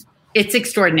it's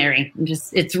extraordinary.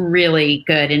 It's really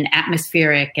good and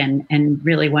atmospheric and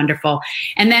really wonderful.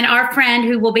 And then our friend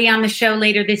who will be on the show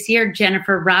later this year,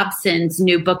 Jennifer Robson's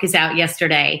new book is out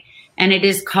yesterday, and it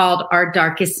is called Our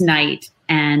Darkest Night.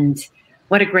 And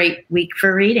what a great week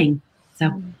for reading.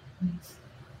 So,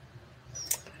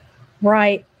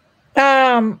 right.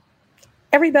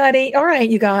 Everybody. All right,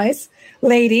 you guys,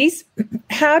 ladies,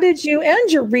 how did you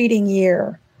end your reading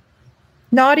year?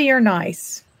 Naughty or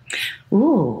nice?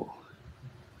 Ooh.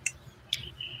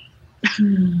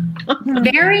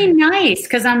 Very nice,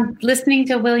 because I'm listening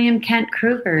to William Kent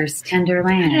Kruger's Tender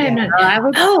Land.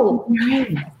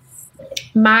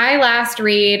 My last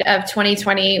read of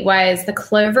 2020 was The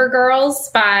Clover Girls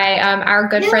by our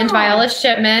good friend Viola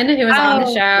Shipman, who was on the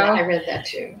show. Yeah, I read that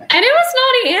too. And it was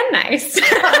naughty and nice.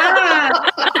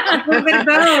 A little bit of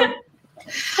both.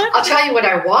 I'll tell you what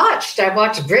I watched. I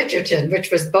watched Bridgerton,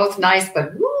 which was both nice,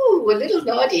 but woo, a little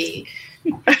naughty.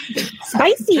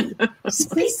 Spicy.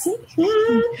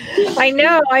 I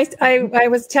know. I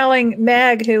was telling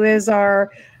Meg, who is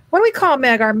our, what do we call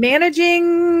Meg? Our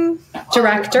managing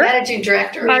director. Managing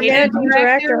director. Our managing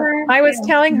director. I was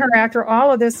telling her after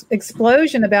all of this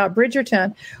explosion about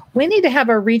Bridgerton, we need to have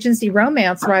a Regency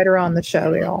romance writer on the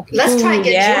show, y'all. Let's try and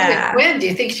get Julia Quinn. Do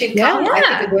you think she'd come? I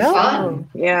think it'd be fun.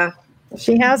 Yeah.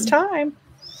 She has time.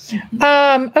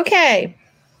 Okay.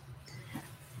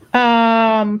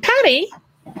 Patty,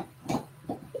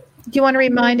 do you want to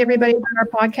remind everybody about our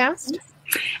podcast?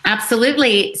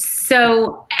 Absolutely.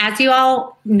 So as you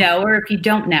all know, or if you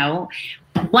don't know,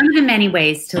 one of the many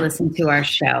ways to listen to our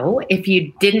show, if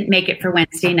you didn't make it for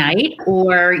Wednesday night,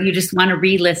 or you just want to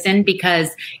re-listen because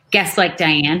guests like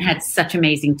Diane had such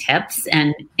amazing tips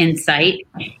and insight,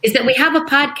 is that we have a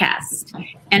podcast,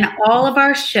 and all of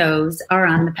our shows are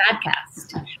on the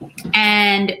podcast.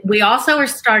 And we also are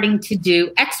starting to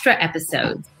do extra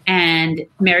episodes. And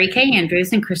Mary Kay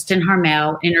Andrews and Kristen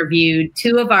Harmel interviewed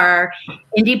 2 of our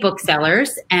indie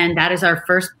booksellers, and that is our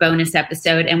first bonus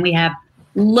episode. And we have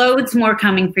loads more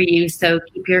coming for you, so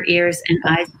keep your ears and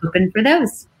eyes open for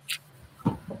those.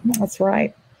 That's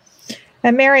right.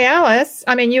 And Mary Alice,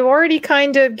 I mean, you already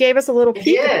kind of gave us a little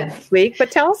peek this week, but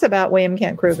tell us about William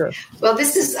Kent Kruger. Well,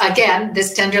 this is, again,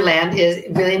 this Tenderland is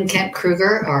William Kent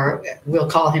Kruger, or we'll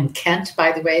call him Kent,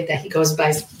 by the way, that he goes by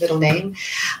his middle name,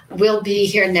 will be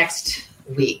here next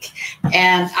week.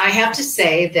 And I have to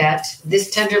say that this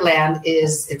Tenderland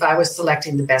is, if I was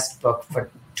selecting the best book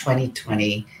for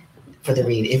 2020 for the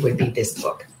read, it would be this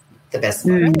book. The best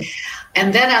book.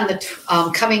 And then on the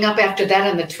coming up after that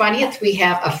on the 20th, we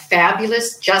have a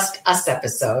fabulous Just Us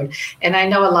episode. And I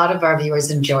know a lot of our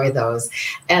viewers enjoy those.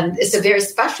 And it's a very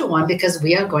special one because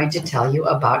we are going to tell you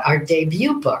about our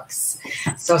debut books.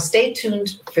 So stay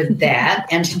tuned for that.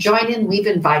 And to join in, we've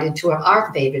invited two of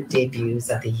our favorite debuts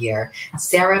of the year,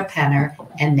 Sarah Penner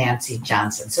and Nancy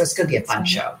Johnson. So it's going to be a fun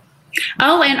show.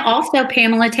 Oh, and also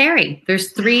Pamela Terry.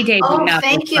 There's 3 debut novels. Oh,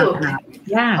 thank you.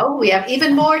 Yeah. Oh, we have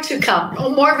even more to come.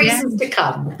 Oh, more reasons to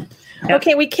come.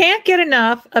 Okay, we can't get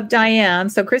enough of Diane.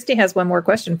 So Christy has one more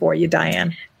question for you,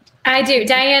 Diane. I do.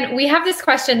 Diane, we have this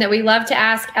question that we love to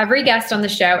ask every guest on the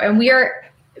show, and we are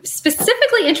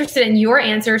specifically interested in your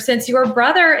answer since your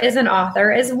brother is an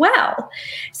author as well.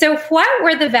 So what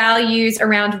were the values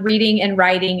around reading and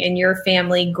writing in your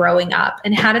family growing up,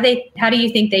 and how do you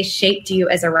think they shaped you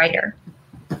as a writer?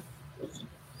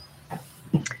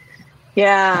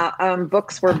 Yeah,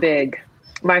 books were big.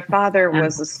 My father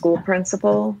was a school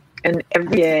principal, and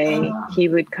every day he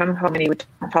would come home and he would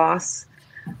toss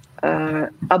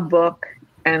a book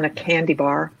and a candy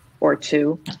bar or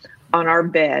two on our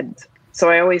bed. So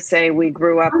I always say we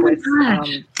grew up with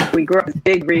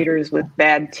big readers with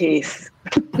bad teeth.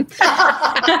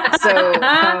 So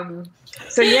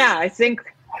yeah, I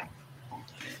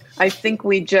think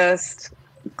we just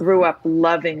grew up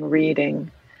loving reading.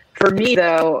 For me,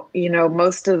 though,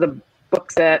 most of the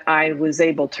books that I was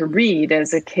able to read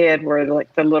as a kid were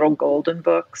like the little golden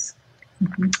books.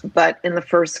 Mm-hmm. But in the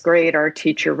first grade, our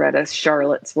teacher read us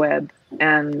Charlotte's Web,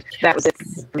 and that was it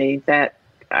for me, that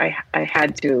I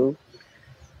had to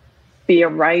be a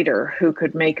writer who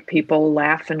could make people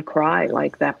laugh and cry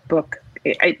like that book.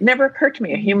 It never occurred to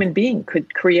me a human being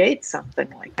could create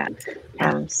something like that.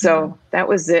 So that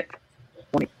was it.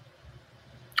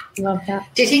 Love that.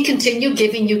 Did he continue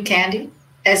giving you candy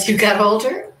as you got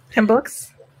older? And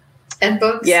books? And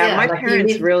books? Yeah, my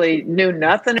parents really knew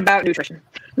nothing about nutrition.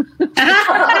 But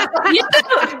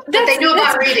they knew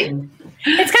about reading.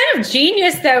 It's kind of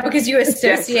genius, though, because you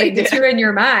associate the two in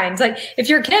your mind. Like, if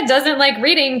your kid doesn't like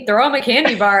reading, throw them a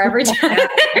candy bar every time.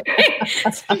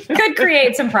 Could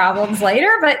create some problems later,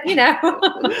 but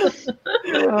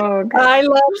Oh, I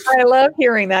love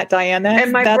hearing that, Diane.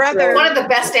 And my brother, one of the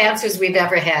best answers we've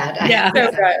ever had. Yeah,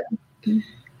 so good.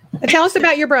 Tell us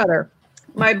about your brother.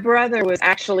 My brother was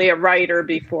actually a writer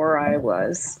before I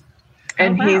was,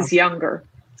 and he's younger,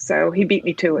 so he beat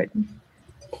me to it.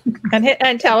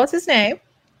 And tell us his name.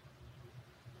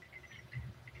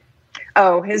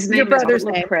 Oh, his name is Arthur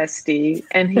Presti,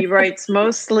 and he writes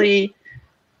mostly.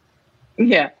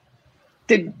 Yeah,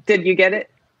 did you get it?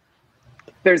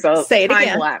 There's a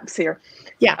time lapse here.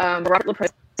 Yeah, Robert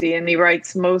Presti, and he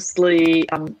writes mostly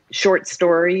short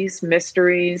stories,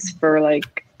 mysteries for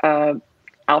like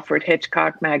Alfred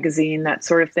Hitchcock magazine, that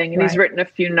sort of thing. And he's written a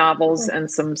few novels and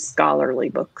some scholarly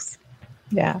books.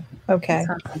 Yeah. Okay.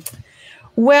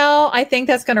 Well, I think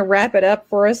that's going to wrap it up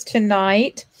for us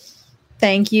tonight.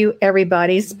 Thank you,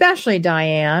 everybody, especially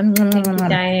Diane,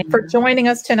 for joining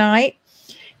us tonight.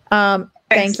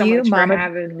 Thank you, Mama, for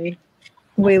having me.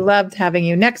 We loved having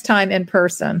you. Next time in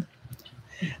person.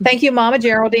 Thank you, Mama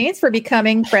Geraldine's, for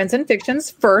becoming Friends and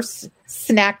Fiction's first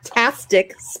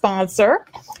Snacktastic sponsor.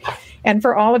 And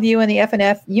for all of you in the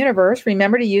FNF universe,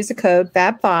 remember to use the code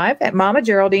FAB5 at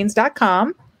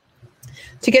mamageraldines.com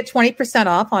to get 20%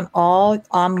 off on all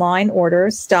online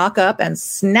orders. Stock up and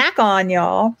snack on,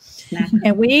 y'all.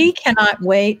 And we cannot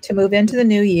wait to move into the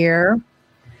new year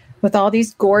with all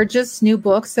these gorgeous new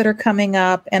books that are coming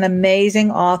up and amazing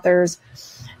authors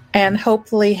and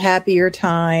hopefully happier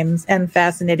times and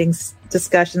fascinating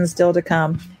discussions still to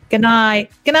come. Good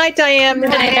night. Good night, Diane. Good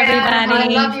night,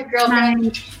 everybody. I love you,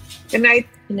 girlfriend. Good night.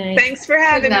 Good night. Thanks for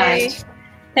having me.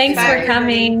 Thanks Bye. for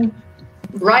coming.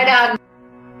 Right on.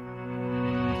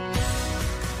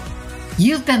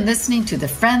 You've been listening to the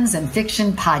Friends and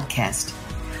Fiction podcast.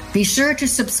 Be sure to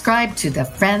subscribe to the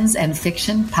Friends and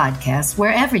Fiction podcast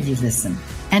wherever you listen.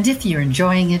 And if you're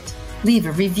enjoying it, leave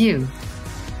a review.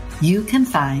 You can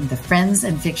find the Friends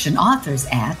and Fiction authors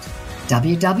at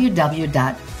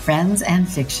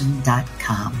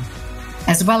www.friendsandfiction.com,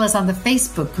 as well as on the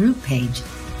Facebook group page,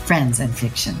 Friends and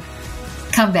Fiction.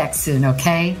 Come back soon,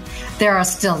 okay? There are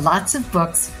still lots of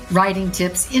books, writing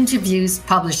tips, interviews,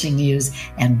 publishing news,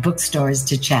 and bookstores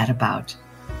to chat about.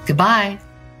 Goodbye.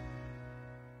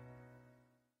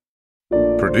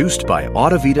 Produced by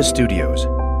Audavita Studios.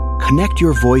 Connect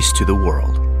your voice to the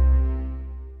world.